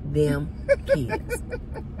them kids.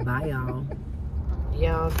 Bye, y'all.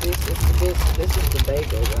 Y'all, this is the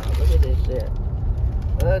bagel, y'all. Look at this shit.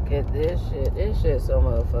 Look at this shit. This shit's so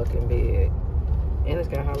motherfucking big. And it's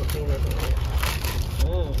got jalapenos in it.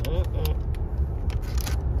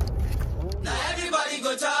 Now everybody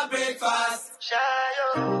go to breakfast.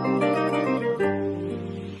 Shayo.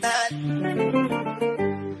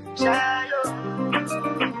 Shayo.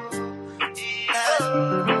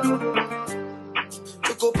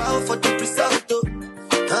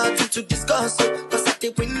 boss, cause I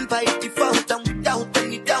the win by default.